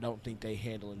I don't think they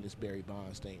handling this Barry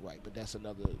Bonds thing right. But that's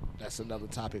another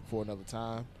topic for another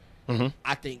time. Mm-hmm.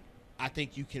 I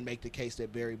think you can make the case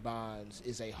that Barry Bonds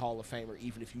is a Hall of Famer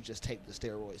even if you just take the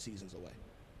steroid seasons away.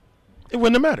 It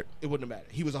wouldn't have mattered. It wouldn't have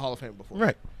mattered. He was a Hall of Famer before.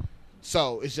 Right.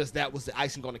 So it's just that was the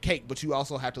icing on the cake. But you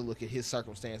also have to look at his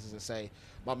circumstances and say,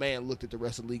 my man looked at the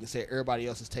rest of the league and said, everybody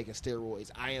else is taking steroids.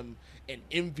 I am an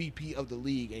MVP of the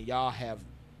league, and y'all have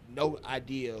no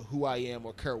idea who I am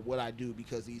or care what I do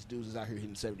because these dudes is out here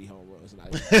hitting 70 home runs.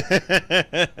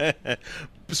 And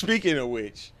Speaking of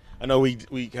which, I know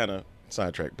we kind of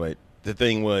sidetracked, but the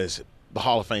thing was the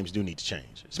Hall of Fames do need to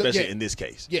change, especially in this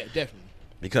case. Yeah, definitely.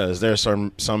 Because there are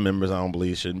some members I don't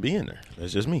believe shouldn't be in there.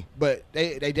 That's just me. But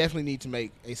they definitely need to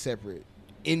make a separate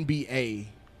NBA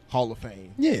Hall of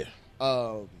Fame. Yeah.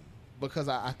 Because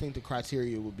I think the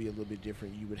criteria would be a little bit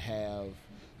different. You would have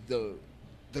the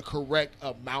correct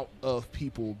amount of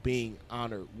people being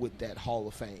honored with that Hall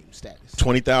of Fame status.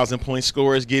 20,000 point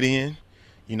scorers get in.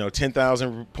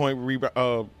 10,000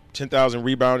 10,000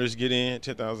 rebounders get in.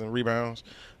 10,000 rebounds.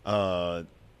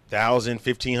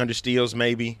 1,500 steals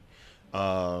maybe.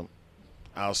 I'll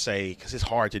say because it's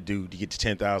hard to get to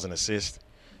 10,000 assists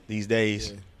these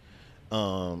days.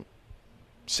 Yeah.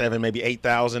 7 maybe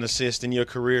 8,000 assists in your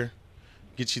career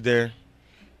get you there.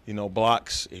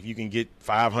 Blocks, if you can get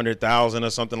 500,000 or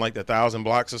something like that, 1,000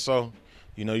 blocks or so,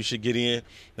 you should get in.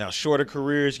 Now, shorter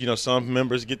careers, some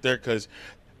members get there because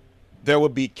there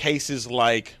would be cases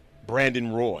like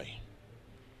Brandon Roy.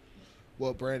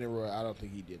 Well, Brandon Roy, I don't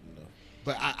think he did enough.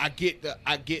 But I get the.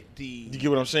 You get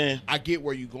what I'm saying? I get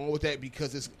where you're going with that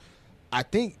because I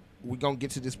think we're gonna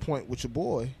get to this point with your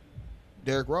boy,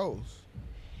 Derrick Rose.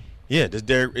 Yeah, is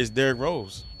Derrick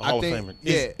Rose a Hall of Famer?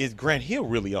 Yeah. Is Grant Hill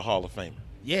really a Hall of Famer?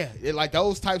 Yeah, like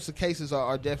those types of cases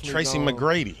are definitely Tracy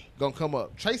McGrady gonna come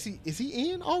up. Tracy, is he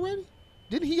in already?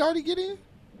 Didn't he already get in?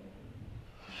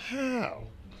 How?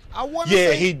 I want.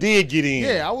 Yeah, he did get in.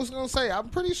 Yeah, I was gonna say. I'm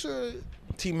pretty sure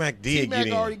T-Mac did get in.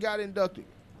 T-Mac already got inducted.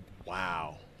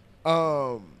 Wow.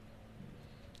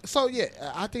 So yeah,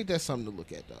 I think that's something to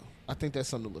look at though.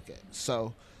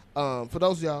 So, for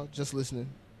those of y'all just listening,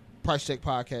 Price Check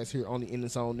Podcast here on the In the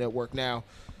Zone Network. Now,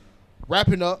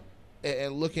 wrapping up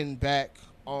and looking back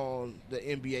on the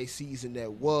NBA season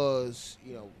that was,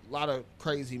 a lot of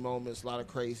crazy moments, a lot of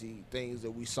crazy things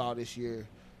that we saw this year.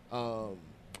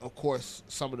 Of course,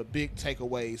 some of the big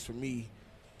takeaways for me,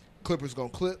 Clippers gonna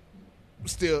clip,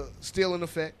 still in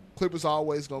effect. Clippers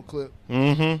always gonna clip.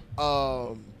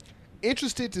 Mm-hmm.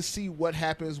 Interested to see what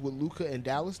happens with Luka and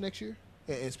Dallas next year.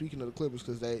 And speaking of the Clippers,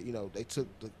 because they took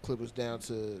the Clippers down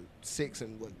to 6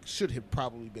 and what should have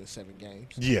probably been 7 games.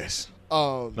 Yes.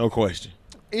 No question.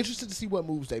 Interested to see what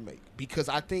moves they make because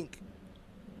I think,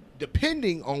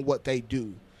 depending on what they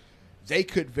do, they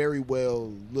could very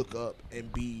well look up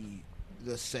and be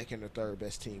the second or third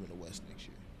best team in the West next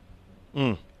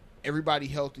year. Everybody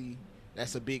healthy.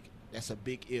 That's a big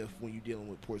if when you're dealing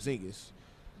with Porzingis.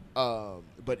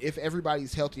 But if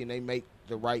everybody's healthy and they make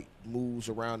the right moves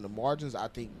around the margins, I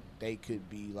think they could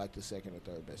be like the second or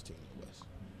third best team in the West.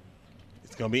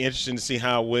 It's gonna be interesting to see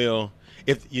how well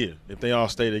if they all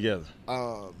stay together.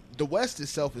 The West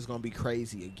itself is gonna be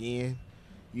crazy again.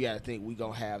 You got to think we're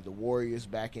gonna have the Warriors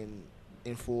back in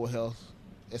full health,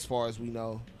 as far as we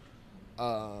know.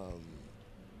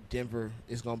 Denver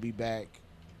is gonna be back,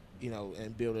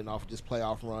 and building off this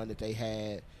playoff run that they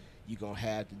had. You're going to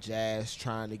have the Jazz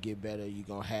trying to get better. You're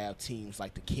going to have teams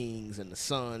like the Kings and the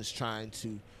Suns trying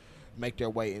to make their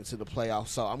way into the playoffs.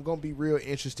 So I'm going to be real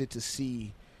interested to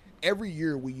see. Every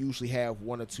year we usually have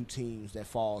 1 or 2 teams that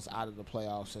falls out of the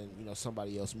playoffs and,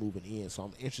 somebody else moving in. So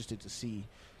I'm interested to see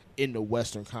in the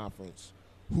Western Conference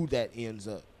who that ends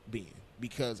up being.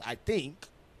 Because I think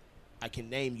I can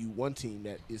name you one team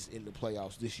that is in the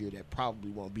playoffs this year that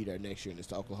probably won't be there next year, and it's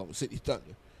the Oklahoma City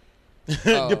Thunder.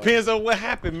 Depends on what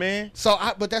happened, man.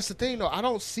 But that's the thing, though. I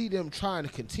don't see them trying to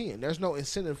contend. There's no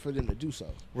incentive for them to do so.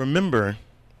 Remember,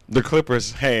 the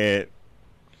Clippers had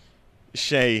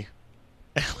Shea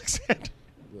Alexander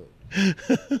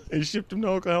and shipped him to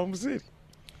Oklahoma City,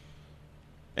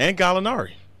 and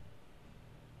Gallinari.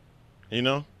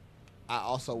 I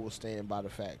also will stand by the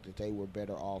fact that they were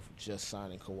better off just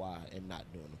signing Kawhi and not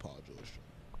doing the Paul George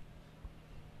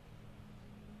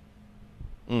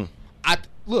trade.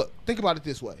 Look, think about it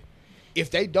this way.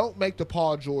 If they don't make the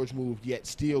Paul George move yet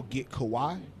still get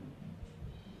Kawhi,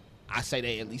 I say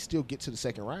they at least still get to the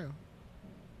second round.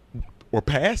 Or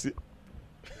pass it.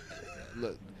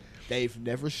 Look, they've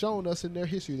never shown us in their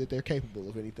history that they're capable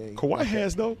of anything. Kawhi like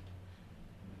has, that. Though.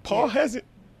 Paul hasn't.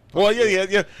 Well,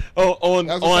 yeah.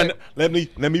 Let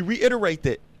me reiterate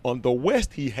that. On the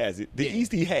West, he has it. The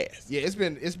East, he has. Yeah,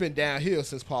 it's been downhill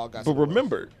since Paul got. But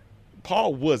remember,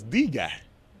 Paul was the guy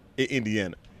in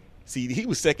Indiana. See, he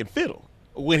was second fiddle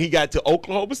when he got to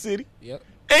Oklahoma City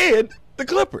and the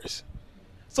Clippers.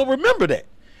 So remember that.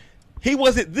 He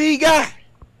wasn't the guy.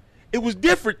 It was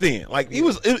different then. Like he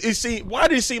was why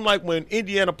did it seem like when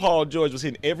Indiana Paul George was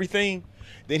hitting everything,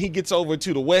 then he gets over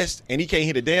to the West and he can't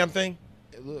hit a damn thing?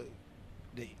 Look,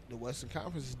 the Western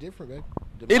Conference is different,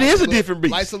 baby. It is a different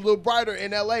beast. Lights a little brighter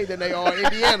in LA than they are in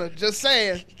Indiana. Just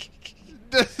saying.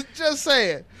 Just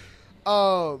saying.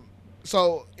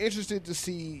 So interested to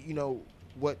see,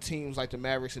 what teams like the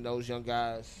Mavericks and those young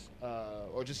guys,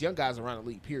 or just young guys around the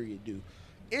league, period, do.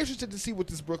 Interested to see what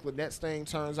this Brooklyn Nets thing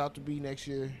turns out to be next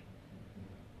year.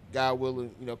 God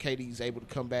willing, KD's able to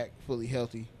come back fully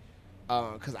healthy.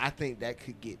 Because I think that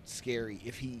could get scary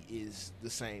if he is the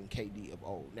same KD of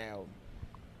old. Now,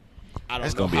 I don't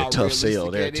That's know gonna be a how tough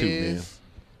sell there realistic that too, man. is,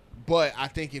 but I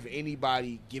think if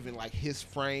anybody, given like his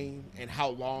frame and how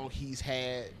long he's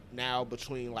had now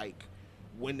between like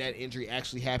when that injury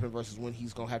actually happened versus when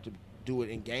he's gonna have to do it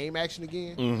in game action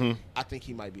again, I think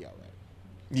he might be all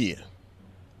right.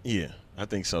 Yeah, I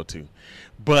think so too.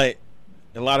 But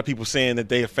a lot of people saying that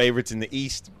they are favorites in the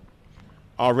East.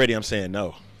 Already, I'm saying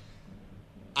no.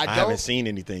 I haven't seen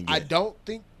anything yet. I don't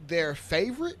think they're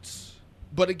favorites,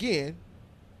 but again,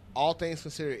 all things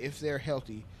considered, if they're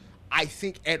healthy, I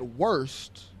think at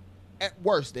worst,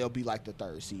 they'll be like the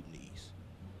third seed in the East.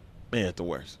 Man, at the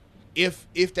worst. If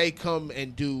they come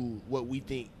and do what we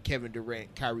think Kevin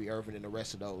Durant, Kyrie Irving, and the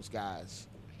rest of those guys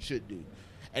should do.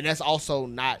 And that's also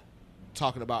not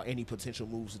talking about any potential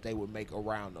moves that they would make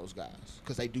around those guys,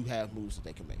 because they do have moves that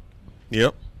they can make.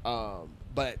 Yep.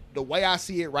 But the way I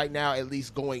see it right now, at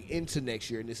least going into next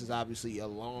year, and this is obviously a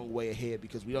long way ahead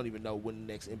because we don't even know when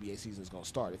the next NBA season is going to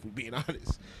start, if we're being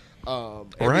honest.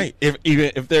 Right.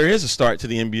 If there is a start to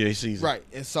the NBA season. Right.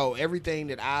 And so everything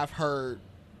that I've heard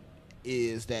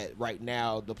is that right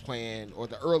now the plan or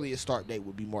the earliest start date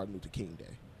would be Martin Luther King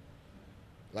Day.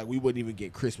 Like, we wouldn't even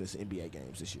get Christmas NBA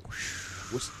games this year,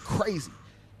 which is crazy.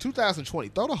 2020,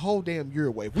 throw the whole damn year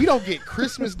away. If we don't get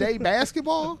Christmas Day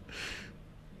basketball,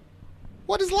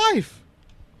 what is life?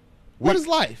 What is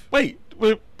life? Wait,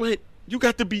 but you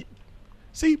got to be.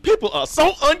 See, people are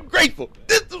so ungrateful.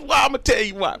 This is why I'm gonna tell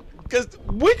you why. Because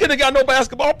we could have got no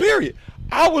basketball. Period.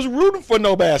 I was rooting for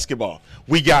no basketball.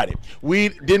 We got it. We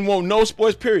didn't want no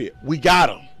sports. Period. We got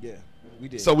them. Yeah, we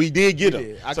did. So we did get them.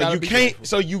 Did. So you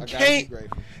can't.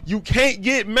 Grateful. So you can't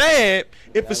get mad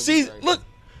if a season. Look,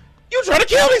 you trying to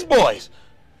kill these boys.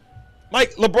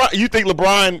 Like LeBron, you think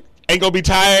LeBron ain't gonna be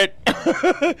tired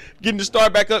getting the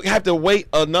start back up? Have to wait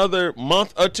another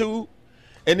month or two,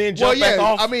 and then jump back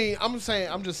off. I mean, I'm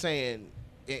just saying,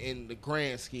 in the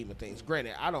grand scheme of things.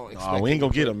 Granted, I don't expect. No, we ain't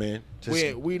gonna get them, man.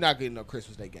 We not getting no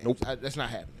Christmas Day games. Nope. That's not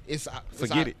happening.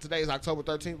 Forget it. Today is October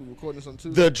 13th. We're recording this on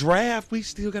Tuesday. The draft, we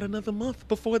still got another month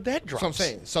before that drops. That's what I'm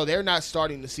saying. So they're not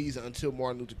starting the season until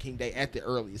Martin Luther King Day at the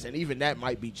earliest, and even that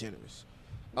might be generous.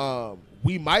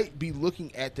 We might be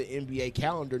looking at the NBA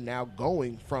calendar now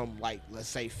going from, like, let's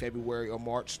say February or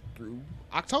March through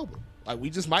October. Like,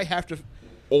 we just might have to.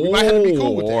 We might have to be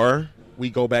cool with that. Or we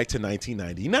go back to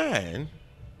 1999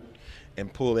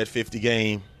 and pull that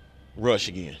 50-game rush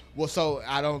again. Well, so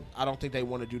I don't think they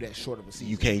want to do that short of a season.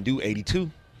 You can't do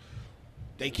 82.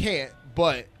 They can't,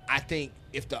 but I think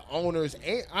if the owners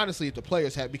and honestly if the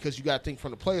players have, because you got to think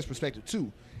from the players' perspective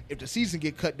too. If the season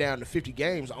get cut down to 50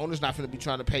 games, the owner's not going to be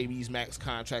trying to pay these max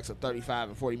contracts of $35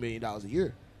 and $40 million a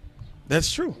year. That's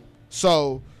true.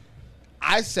 So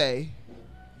I say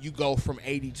you go from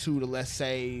 82 to, let's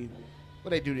say,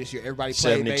 what they do this year? Everybody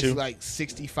played 72. basically like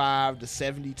 65 to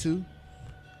 72.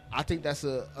 I think that's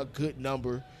a good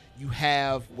number. You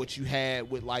have what you had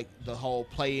with like the whole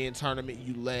play-in tournament.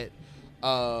 You let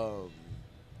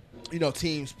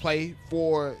teams play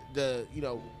for the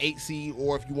 8 seed,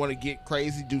 or if you want to get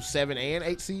crazy, do 7 and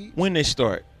 8 seed. When they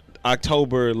start?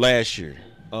 October last year.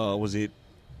 Was it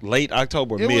late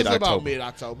October or It was mid-October? about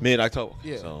mid-October. Mid-October.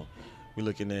 Yeah. So we're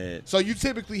looking at. So you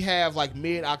typically have like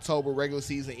mid-October, regular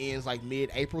season ends like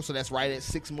mid-April, so that's right at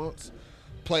 6 months.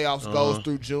 Playoffs goes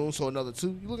through June, so another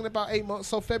 2. You're looking at about 8 months,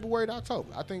 so February to October.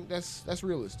 I think that's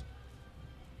realistic.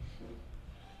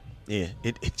 Yeah,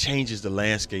 it changes the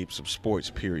landscapes of sports,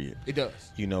 period. It does.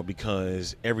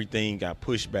 Because everything got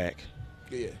pushed back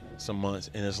Yeah. some months,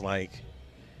 and it's like,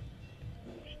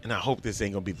 and I hope this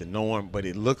ain't going to be the norm, but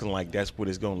it looking like that's what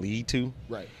it's going to lead to.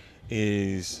 Right.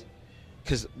 Is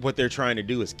because what they're trying to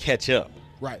do is catch up.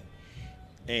 Right.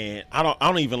 And I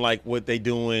don't even like what they're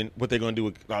going to do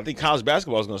with, I think college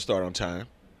basketball is going to start on time.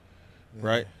 Yeah.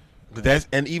 Right? But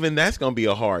even that's going to be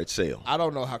a hard sell. I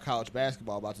don't know how college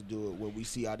basketball about to do it when we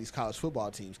see all these college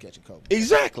football teams catching COVID.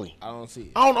 Exactly. I don't see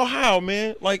it. I don't know how,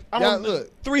 man. Like,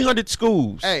 look, 300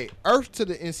 schools. Hey, earth to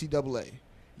the NCAA.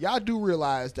 Y'all do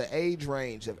realize the age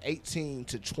range of 18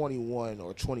 to 21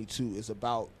 or 22 is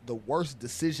about the worst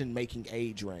decision-making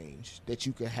age range that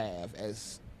you could have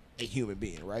as a human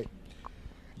being, right?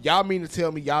 Y'all mean to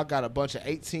tell me y'all got a bunch of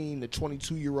 18 to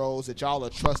 22-year-olds that y'all are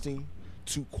trusting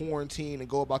to quarantine and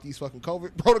go about these fucking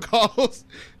COVID protocols?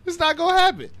 It's not going to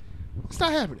happen. It's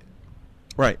not happening.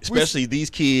 Right. Especially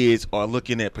these kids are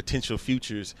looking at potential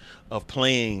futures of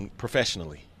playing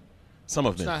professionally. Some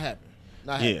of them. It's not happening.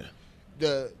 Not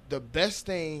happening. The best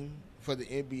thing for the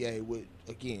NBA would,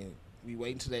 again, we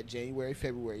wait until that January,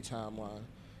 February timeline,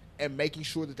 and making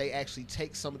sure that they actually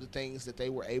take some of the things that they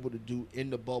were able to do in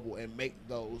the bubble and make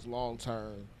those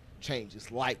long-term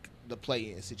changes, like the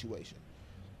play-in situation.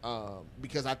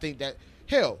 Because I think that,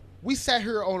 hell, we sat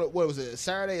here on what was it, a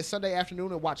Saturday or Sunday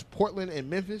afternoon and watched Portland and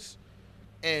Memphis,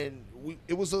 and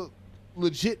it was a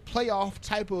legit playoff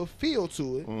type of feel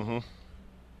to it. Mm-hmm.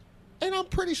 And I'm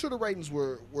pretty sure the ratings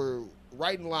were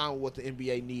right in line with what the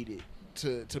NBA needed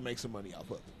to make some money off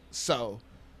of it. So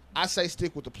I say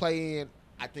stick with the play-in.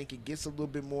 I think it gets a little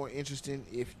bit more interesting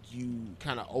if you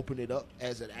kind of open it up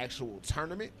as an actual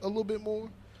tournament a little bit more.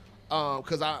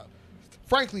 Because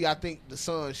frankly, I think the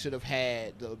Suns should have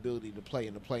had the ability to play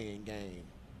in the play-in game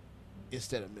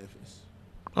instead of Memphis.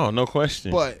 Oh, no question.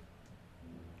 But,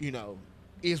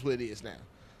 is what it is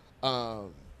now.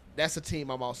 That's a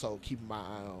team I'm also keeping my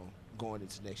eye on going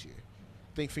into next year.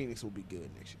 I think Phoenix will be good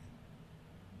next year.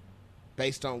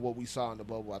 Based on what we saw in the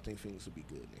bubble, I think Phoenix will be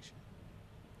good next year.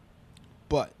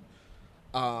 But,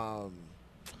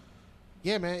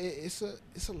 yeah, man, it's a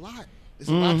lot. It's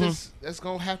a lot that's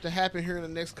going to have to happen here in the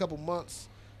next couple months.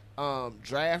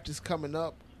 Draft is coming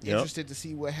up. Yep. Interested to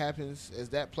see what happens as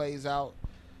that plays out.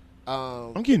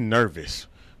 I'm getting nervous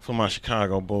for my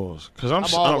Chicago Bulls because I'm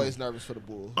always nervous for the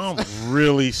Bulls. I'm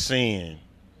really seeing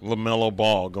LaMelo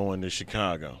Ball going to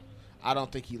Chicago. I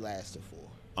don't think he lasts it for.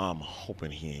 I'm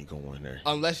hoping he ain't going there.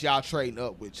 Unless y'all trading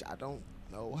up, which I don't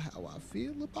know how I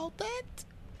feel about that.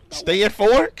 Stay at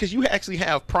 4 because you actually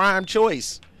have prime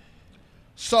choice.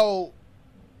 So,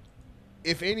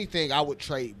 if anything, I would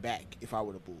trade back if I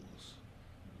were the Bulls.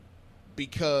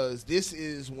 Because this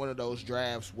is one of those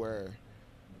drafts where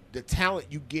the talent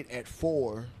you get at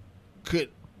 4 could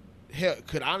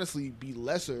honestly be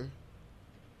lesser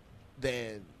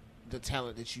than the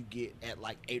talent that you get at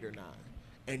like 8 or 9.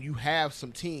 And you have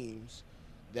some teams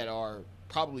that are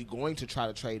probably going to try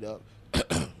to trade up,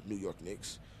 New York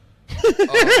Knicks,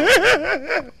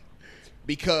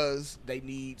 because they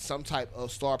need some type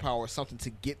of star power, something to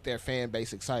get their fan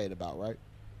base excited about, right?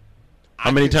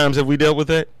 How many times have we dealt with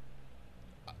that?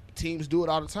 Teams do it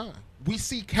all the time. We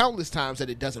see countless times that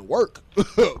it doesn't work,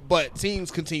 but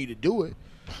teams continue to do it.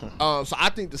 So I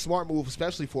think the smart move,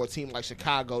 especially for a team like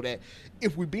Chicago, that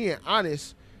if we're being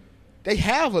honest, they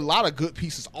have a lot of good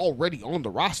pieces already on the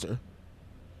roster.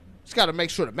 Just got to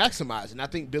make sure to maximize it. And I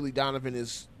think Billy Donovan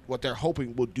is what they're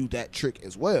hoping will do that trick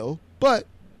as well. But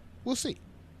we'll see.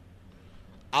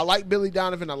 I like Billy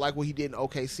Donovan. I like what he did in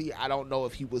OKC. I don't know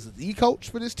if he was the coach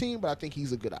for this team, but I think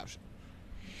he's a good option.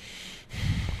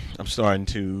 I'm starting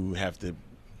to have to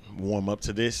warm up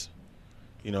to this,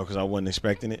 because I wasn't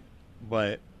expecting it.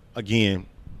 But, again,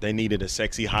 they needed a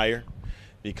sexy hire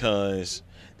because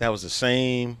that was the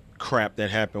same crap that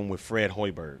happened with Fred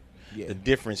Hoiberg. Yeah. The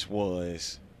difference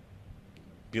was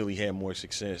Billy had more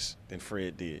success than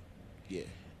Fred did. Yeah.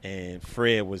 And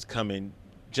Fred was coming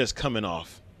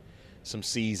off some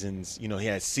seasons. He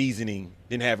had seasoning,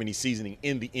 didn't have any seasoning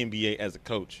in the NBA as a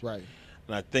coach. Right.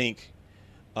 And I think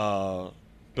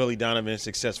Billy Donovan's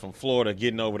success from Florida,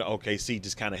 getting over to OKC,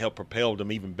 just kind of helped propel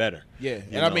them even better. Yeah.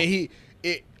 And I mean,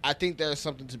 I think there's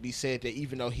something to be said that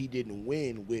even though he didn't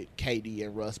win with KD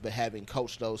and Russ, but having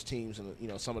coached those teams and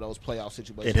some of those playoff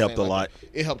situations, it helped a lot.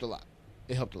 It helped a lot.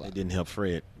 It didn't help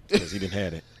Fred because he didn't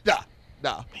have it.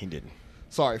 Nah, he didn't.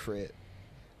 Sorry, Fred.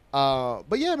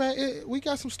 But yeah, man, we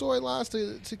got some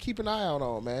storylines to keep an eye out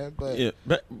on, man. But yeah,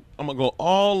 but I'm gonna go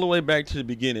all the way back to the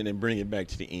beginning and bring it back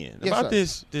to the end. Yes, About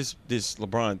sir. this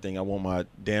LeBron thing, I want my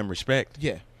damn respect.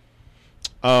 Yeah.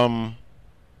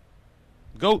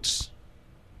 Goats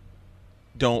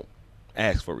don't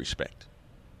ask for respect.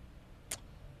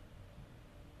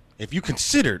 If you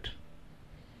considered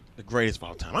the greatest of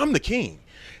all time, I'm the king.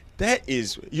 That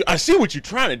is, I see what you're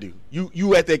trying to do.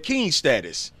 You at that king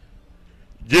status.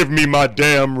 Give me my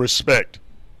damn respect.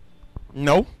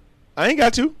 No, I ain't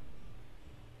got to.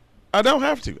 I don't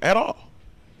have to at all.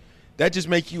 That just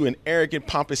make you an arrogant,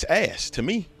 pompous ass to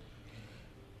me.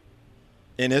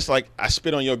 And it's like I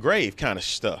spit on your grave kind of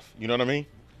stuff. You know what I mean?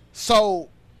 So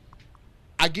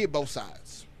I get both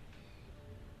sides.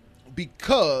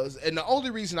 Because, and the only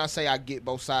reason I say I get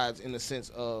both sides in the sense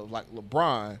of like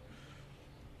LeBron,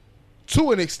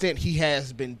 to an extent, he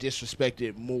has been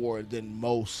disrespected more than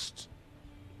most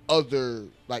other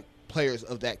like players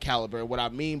of that caliber. And what I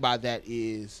mean by that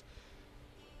is,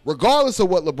 regardless of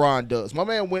what LeBron does, my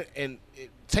man went and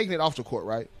taking it off the court,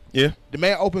 right? Yeah. The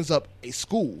man opens up a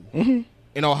school in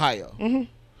Ohio. Mm-hmm.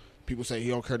 People say he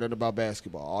don't care nothing about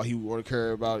basketball. All he want to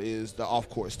care about is the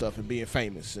off-court stuff and being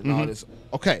famous and all this.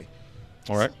 Okay.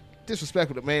 All right.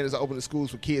 Disrespectful. The man is opening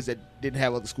schools for kids that didn't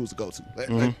have other schools to go to.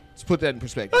 Let's put that in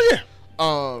perspective. Oh, yeah.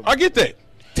 I get that.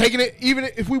 Taking it, even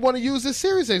if we want to use this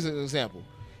series as an example,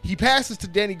 He passes to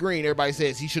Danny Green. Everybody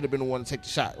says he should have been the one to take the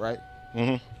shot, right?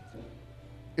 Mm-hmm.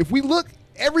 If we look,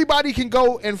 everybody can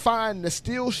go and find the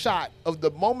still shot of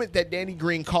the moment that Danny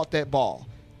Green caught that ball.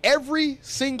 Every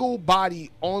single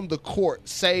body on the court,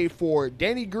 save for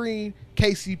Danny Green,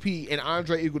 KCP, and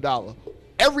Andre Iguodala,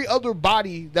 every other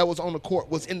body that was on the court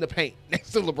was in the paint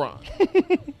next to LeBron.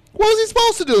 What was he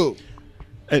supposed to do?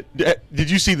 Did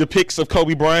you see the pics of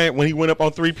Kobe Bryant when he went up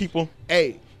on 3 people?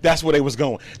 Hey. That's where they was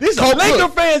going. These are Laker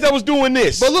fans that was doing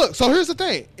this. But look, so here's the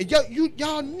thing. And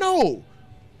y'all know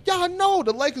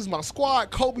the Lakers my squad.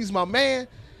 Kobe's my man.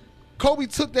 Kobe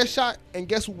took that shot, and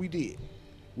guess what we did?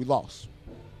 We lost.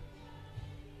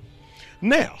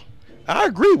 Now, I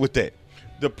agree with that.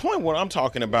 The point what I'm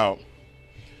talking about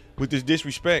with this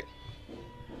disrespect,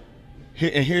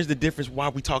 and here's the difference why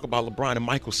we talk about LeBron and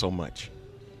Michael so much.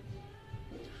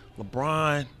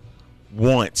 LeBron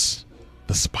wants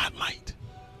the spotlight.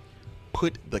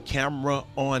 Put the camera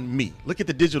on me. Look at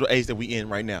the digital age that we in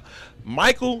right now.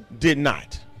 Michael did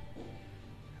not.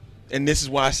 And this is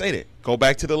why I say that. Go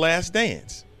back to The Last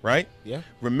Dance, right? Yeah.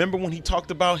 Remember when he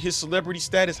talked about his celebrity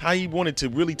status, how he wanted to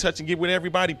really touch and get with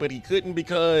everybody, but he couldn't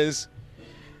because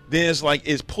then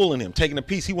it's pulling him, taking a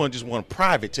piece. He just want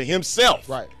private to himself.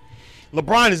 Right.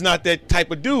 LeBron is not that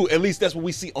type of dude. At least that's what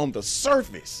we see on the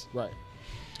surface. Right.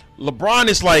 LeBron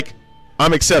is like,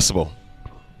 I'm accessible.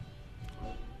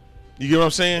 You get what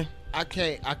I'm saying? I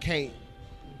can't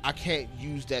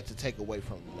use that to take away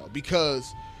from him, though,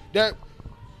 because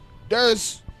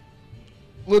there's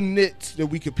little nits that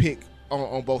we could pick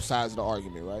on both sides of the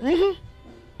argument, right?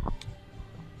 Mm-hmm.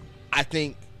 I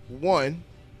think, one,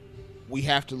 we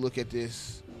have to look at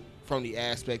this from the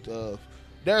aspect of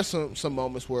there are some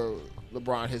moments where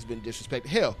LeBron has been disrespected.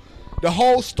 Hell, the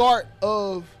whole start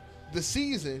of the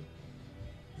season,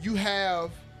 you have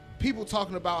people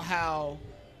talking about how,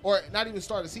 or not even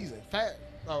start of the season,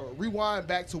 rewind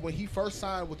back to when he first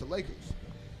signed with the Lakers.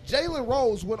 Jalen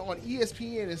Rose went on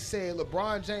ESPN and said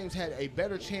LeBron James had a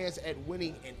better chance at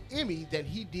winning an Emmy than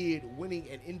he did winning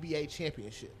an NBA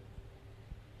championship.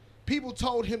 People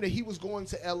told him that he was going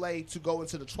to LA to go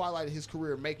into the twilight of his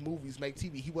career, make movies, make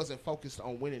TV. He wasn't focused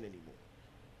on winning anymore.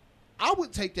 I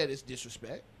would take that as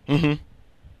disrespect. Mm-hmm.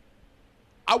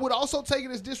 I would also take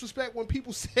it as disrespect when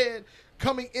people said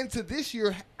coming into this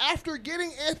year, after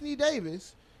getting Anthony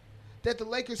Davis, that the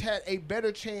Lakers had a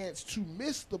better chance to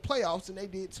miss the playoffs than they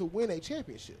did to win a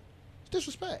championship. It's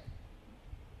disrespect.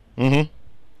 Mm-hmm.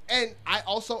 And I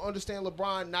also understand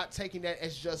LeBron not taking that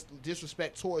as just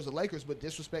disrespect towards the Lakers, but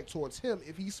disrespect towards him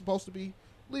if he's supposed to be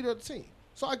leader of the team.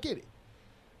 So I get it.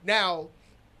 Now,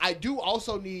 I do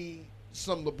also need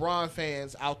some LeBron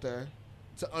fans out there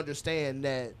to understand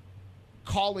that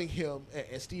calling him,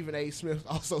 and Stephen A. Smith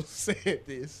also said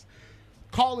this,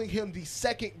 calling him the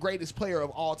second greatest player of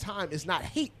all time is not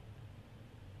hate.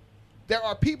 There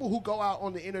are people who go out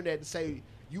on the internet and say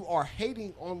you are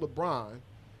hating on LeBron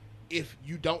if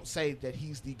you don't say that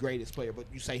he's the greatest player, but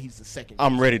you say he's the second.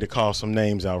 I'm ready to call some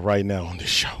names out right now on this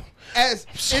show. As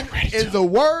in the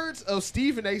words of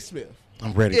Stephen A. Smith,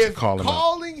 I'm ready to call him out.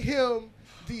 Calling him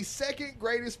the second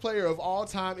greatest player of all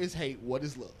time is hate, what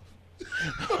is love?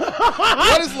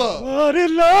 What is love? What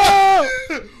is love?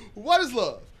 What is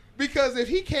love? Because if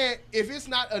it's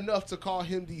not enough to call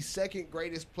him the second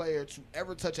greatest player to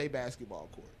ever touch a basketball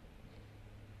court,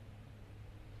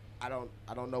 I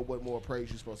don't know what more praise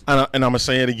you're supposed to give. And I'm going to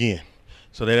say it again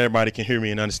so that everybody can hear me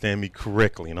and understand me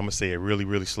correctly. And I'm going to say it really,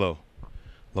 really slow.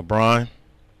 LeBron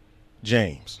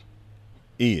James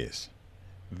is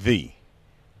the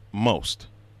most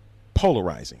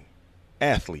polarizing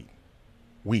athlete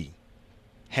we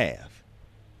have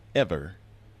ever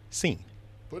seen.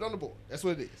 Put it on the board. That's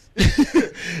what it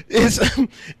is.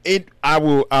 I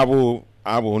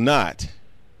will not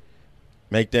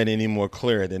make that any more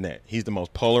clear than that. He's the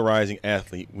most polarizing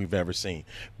athlete we've ever seen.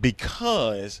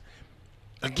 Because,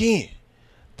 again,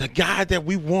 the guy that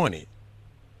we wanted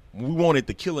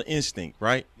the killer instinct,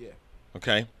 right? Yeah.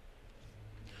 Okay?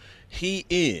 He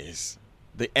is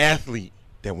the athlete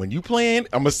that when you playing,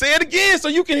 I'm going to say it again so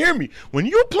you can hear me. When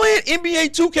you're playing NBA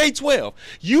 2K12,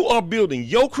 you are building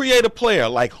your creative player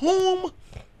like whom?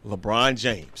 LeBron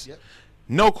James. Yep.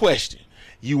 No question.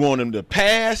 You want him to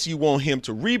pass. You want him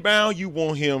to rebound. You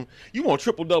want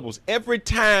triple doubles every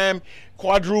time,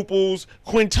 quadruples,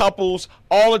 quintuples,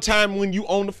 all the time when you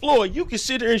on the floor. You can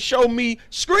sit there and show me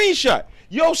screenshot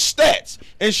your stats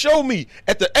and show me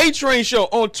at the A-Train show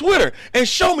on Twitter and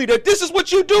show me that this is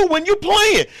what you do when you're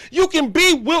playing. You can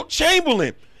be Wilt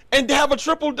Chamberlain and have a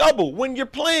triple-double when you're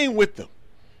playing with them.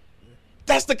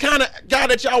 That's the kind of guy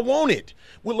that y'all wanted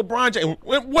with LeBron James.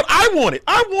 What I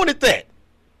wanted that.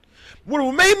 Would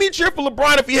have made me cheer for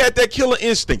LeBron if he had that killer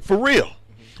instinct, for real.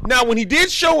 Now, when he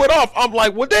did show it off, I'm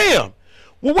like, well, damn.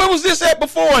 Well, where was this at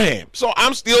beforehand? So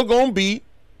I'm still going to be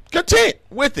content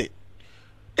with it.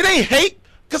 It ain't hate,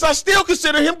 because I still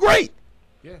consider him great.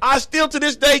 Yeah. I still, to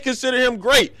this day, consider him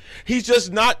great. He's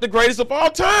just not the greatest of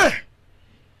all time.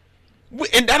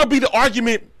 And that'll be the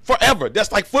argument forever.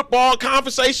 That's like football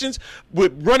conversations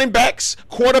with running backs,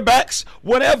 quarterbacks,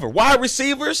 whatever, wide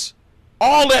receivers,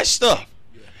 all that stuff.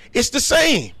 Yeah. It's the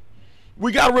same.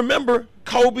 We got to remember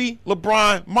Kobe,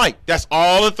 LeBron, Mike. That's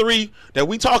all the three that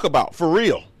we talk about, for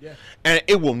real. Yeah. And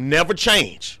it will never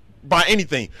change by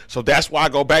anything. So that's why I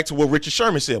go back to what Richard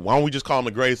Sherman said. Why don't we just call him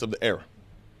the greatest of the era?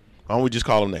 Why don't we just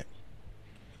call him that?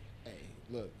 Hey,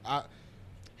 look, I'm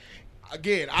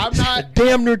not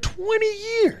damn near 20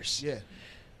 years. Yeah.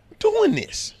 Doing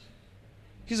this.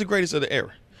 He's the greatest of the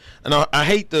era. And I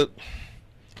hate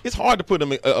it's hard to put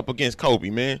him up against Kobe,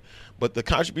 man. But the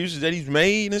contributions that he's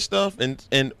made and stuff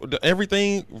and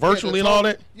everything virtually and all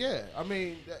that. Yeah, I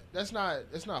mean, that's not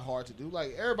hard to do.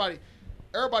 Like,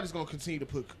 everybody's going to continue to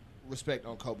put respect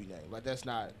on Kobe's name. Like, that's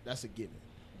a given.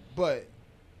 But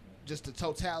just the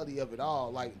totality of it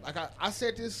all, like I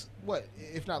said this,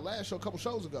 if not last show, a couple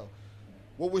shows ago.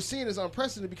 What we're seeing is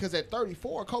unprecedented because at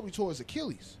 34, Kobe tore his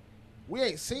Achilles. We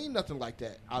ain't seen nothing like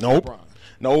that out of LeBron.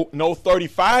 No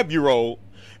 35-year-old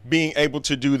being able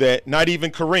to do that, not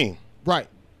even Kareem. Right.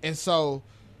 And so,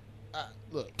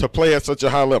 look. To play at such a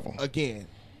high level. Again,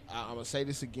 I'm going to say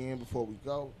this again before we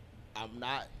go. I'm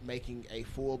not making a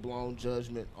full-blown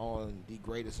judgment on the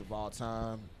greatest of all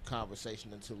time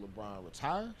conversation until LeBron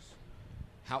retires.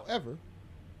 However,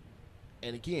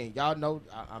 and again, y'all know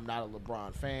I'm not a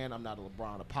LeBron fan. I'm not a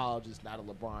LeBron apologist, not a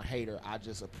LeBron hater. I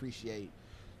just appreciate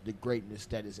the greatness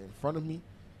that is in front of me.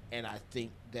 And I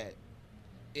think that,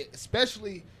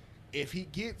 especially if he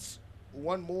gets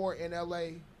one more in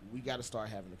L.A., we got to start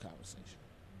having a conversation.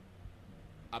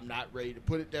 I'm not ready to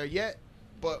put it there yet,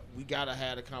 but we got to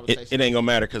have a conversation. It ain't going to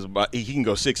matter because he can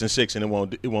go 6-6 and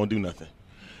it won't do nothing.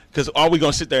 Because are we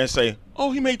going to sit there and say,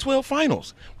 oh, he made 12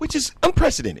 finals, which is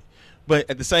unprecedented. But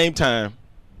at the same time,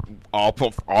 all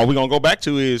we're going to go back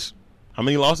to is how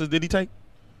many losses did he take?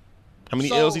 How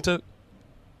many L's he took?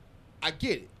 I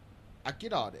get it. I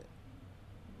get all that.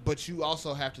 But you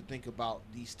also have to think about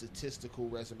the statistical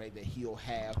resume that he'll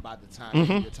have by the time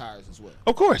he retires as well.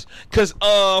 Of course. Because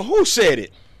who said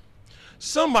it?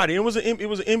 Somebody. It was an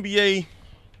NBA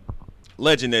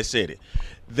legend that said it.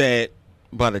 That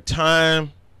by the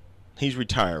time he's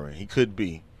retiring, he could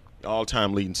be the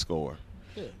all-time leading scorer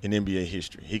in NBA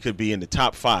history. He could be in the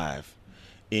top 5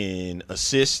 in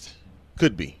assists.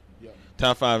 Could be. Yep.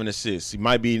 Top 5 in assists. He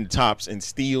might be in the tops in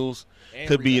steals. And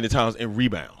could be in the tops in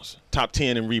rebounds. Top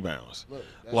 10 in rebounds. Look,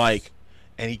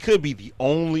 and he could be the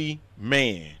only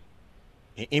man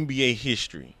in NBA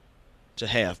history to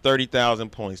have 30,000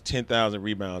 points, 10,000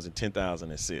 rebounds, and 10,000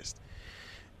 assists.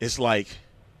 It's like,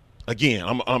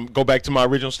 again, I'm go back to my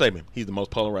original statement. He's the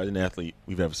most polarizing athlete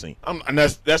we've ever seen. And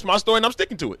that's my story, and I'm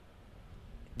sticking to it.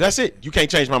 That's it. You can't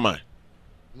change my mind.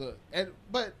 Look, and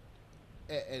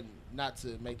not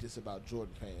to make this about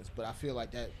Jordan fans, but I feel like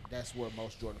that's where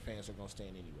most Jordan fans are going to stand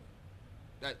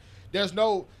anyway.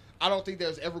 I don't think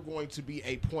there's ever going to be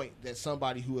a point that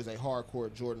somebody who is a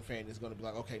hardcore Jordan fan is going to be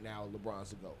like, okay, now LeBron's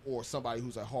the GOAT. Or somebody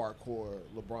who's a hardcore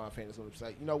LeBron fan is going to be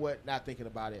like, you know what, not thinking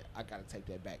about it, I got to take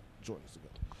that back. Jordan's the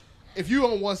GOAT. If you're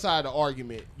on one side of the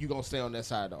argument, you're going to stay on that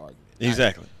side of the argument.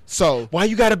 Exactly. So why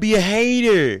you got to be a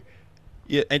hater?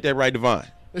 Yeah, ain't that right, Devon?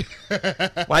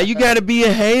 Why you gotta be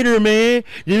a hater, man?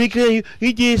 Just because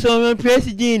he did something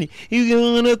unprecedented. He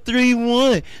going up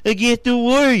 3-1 against the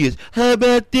Warriors. How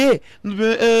about that?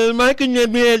 Michael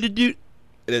never had to do.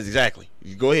 That's exactly.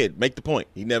 You go ahead, make the point.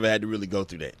 He never had to really go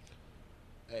through that.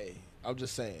 Hey, I'm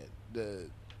just saying the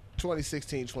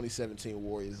 2016-2017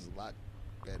 Warriors is a lot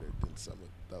better than some of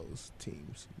those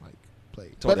teams Mike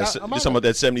played. You're talking about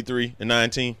that 73 and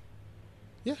 19?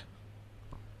 Yeah.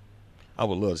 I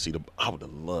would love to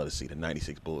see the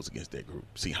 96 Bulls against that group.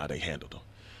 See how they handled them.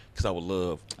 Because I would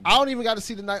love. I don't even got to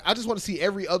see I just want to see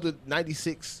every other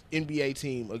 96 NBA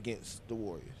team against the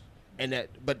Warriors, and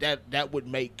that would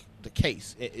make the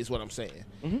case. Is what I'm saying.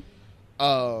 Mm-hmm.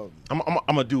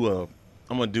 I'm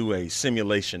gonna do a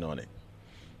simulation on it.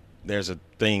 There's a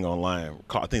thing online.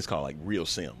 I think it's called like Real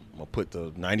Sim. I'm gonna put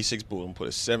the 96 Bulls. I'm gonna put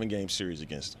a 7-game series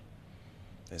against them,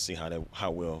 and see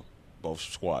how well both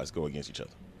squads go against each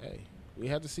other. Hey. We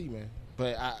have to see, man.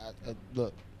 But I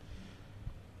look,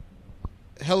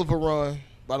 hell of a run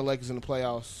by the Lakers in the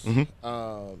playoffs.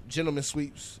 Gentlemen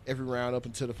sweeps every round up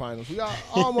until the finals. We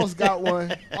almost got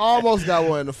one. Almost got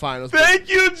one in the finals. Thank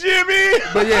you, Jimmy.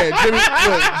 But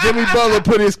yeah, Jimmy Butler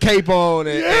put his cape on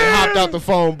and hopped out the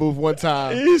phone booth one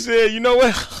time. He said, "You know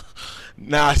what?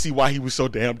 Now I see why he was so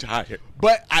damn tired."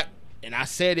 But I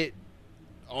said it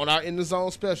on our In the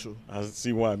Zone special. I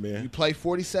see why, You man. play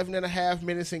 47.5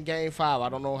 minutes in Game 5. I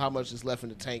don't know how much is left in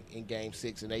the tank in Game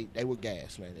 6, and they were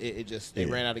gassed, man. They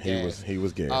ran out of gas. He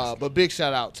was gassed. But big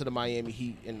shout out to the Miami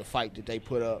Heat in the fight that they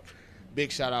put up. Big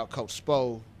shout out Coach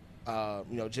Spo,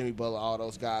 Jimmy Butler, all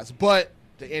those guys. But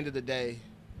at the end of the day,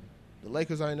 the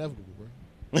Lakers are inevitable,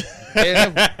 bro. They're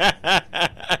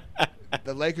inevitable.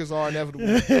 The Lakers are inevitable.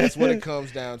 That's what it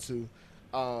comes down to.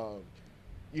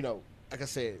 Like I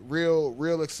said,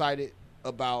 real excited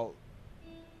about,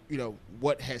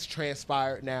 what has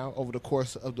transpired now over the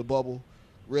course of the bubble.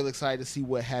 Real excited to see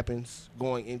what happens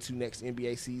going into next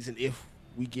NBA season, if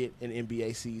we get an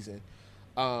NBA season.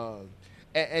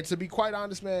 And to be quite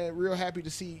honest, man, real happy to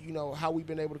see, how we've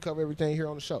been able to cover everything here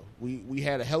on the show. We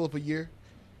had a hell of a year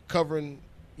covering,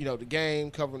 the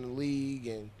game, covering the league,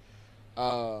 and,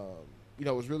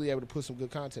 was really able to put some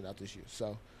good content out this year.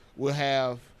 So we'll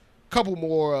have couple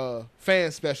more fan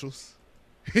specials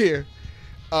here.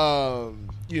 During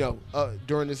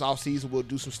this off season, we'll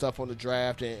do some stuff on the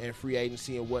draft and free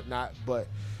agency and whatnot. But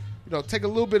take a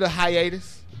little bit of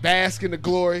hiatus, bask in the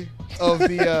glory of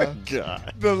the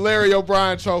the Larry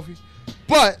O'Brien Trophy.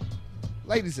 But,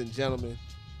 ladies and gentlemen,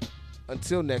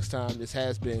 until next time, this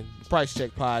has been the Price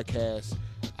Check Podcast.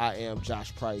 I am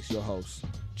Josh Price, your host.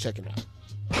 Check it out.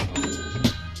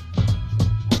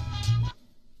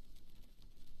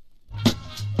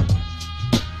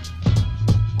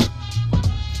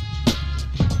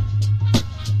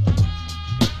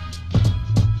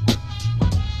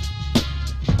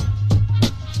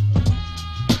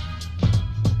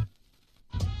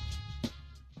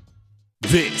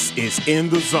 This is In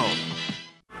the Zone.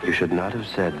 You should not have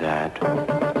said that.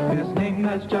 His name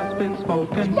has just been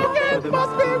spoken. Spoken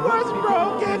must be words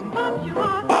broken.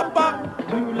 Papa.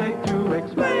 Too late to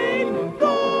explain.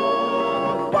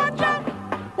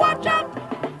 Watch out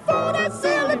for that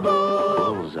silly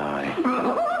bull. Bullseye.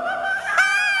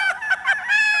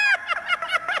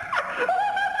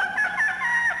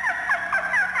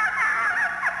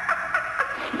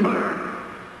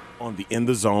 On the In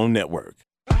the Zone Network.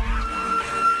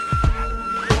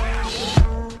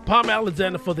 Palm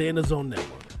Alexander for the In the Zone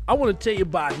Network. I want to tell you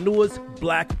about our newest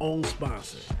black-owned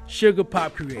sponsor, Sugar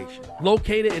Pop Creation,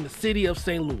 located in the city of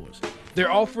St. Louis. They're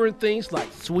offering things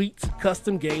like sweets,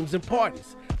 custom games, and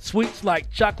parties. Sweets like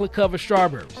chocolate-covered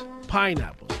strawberries,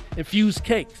 pineapples, infused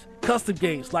cakes, custom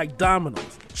games like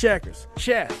dominoes, checkers,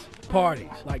 chess,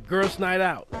 parties like Girls Night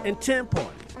Out, and tent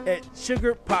parties at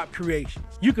Sugar Pop Creations.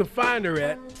 You can find her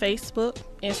at Facebook,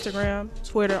 Instagram,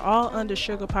 Twitter, all under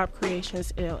Sugar Pop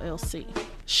Creations LLC.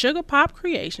 Sugar Pop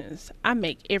Creations. I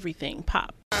make everything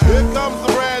pop. Here comes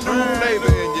the brand new flavor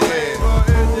in your head.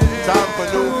 Time for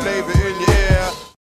new flavor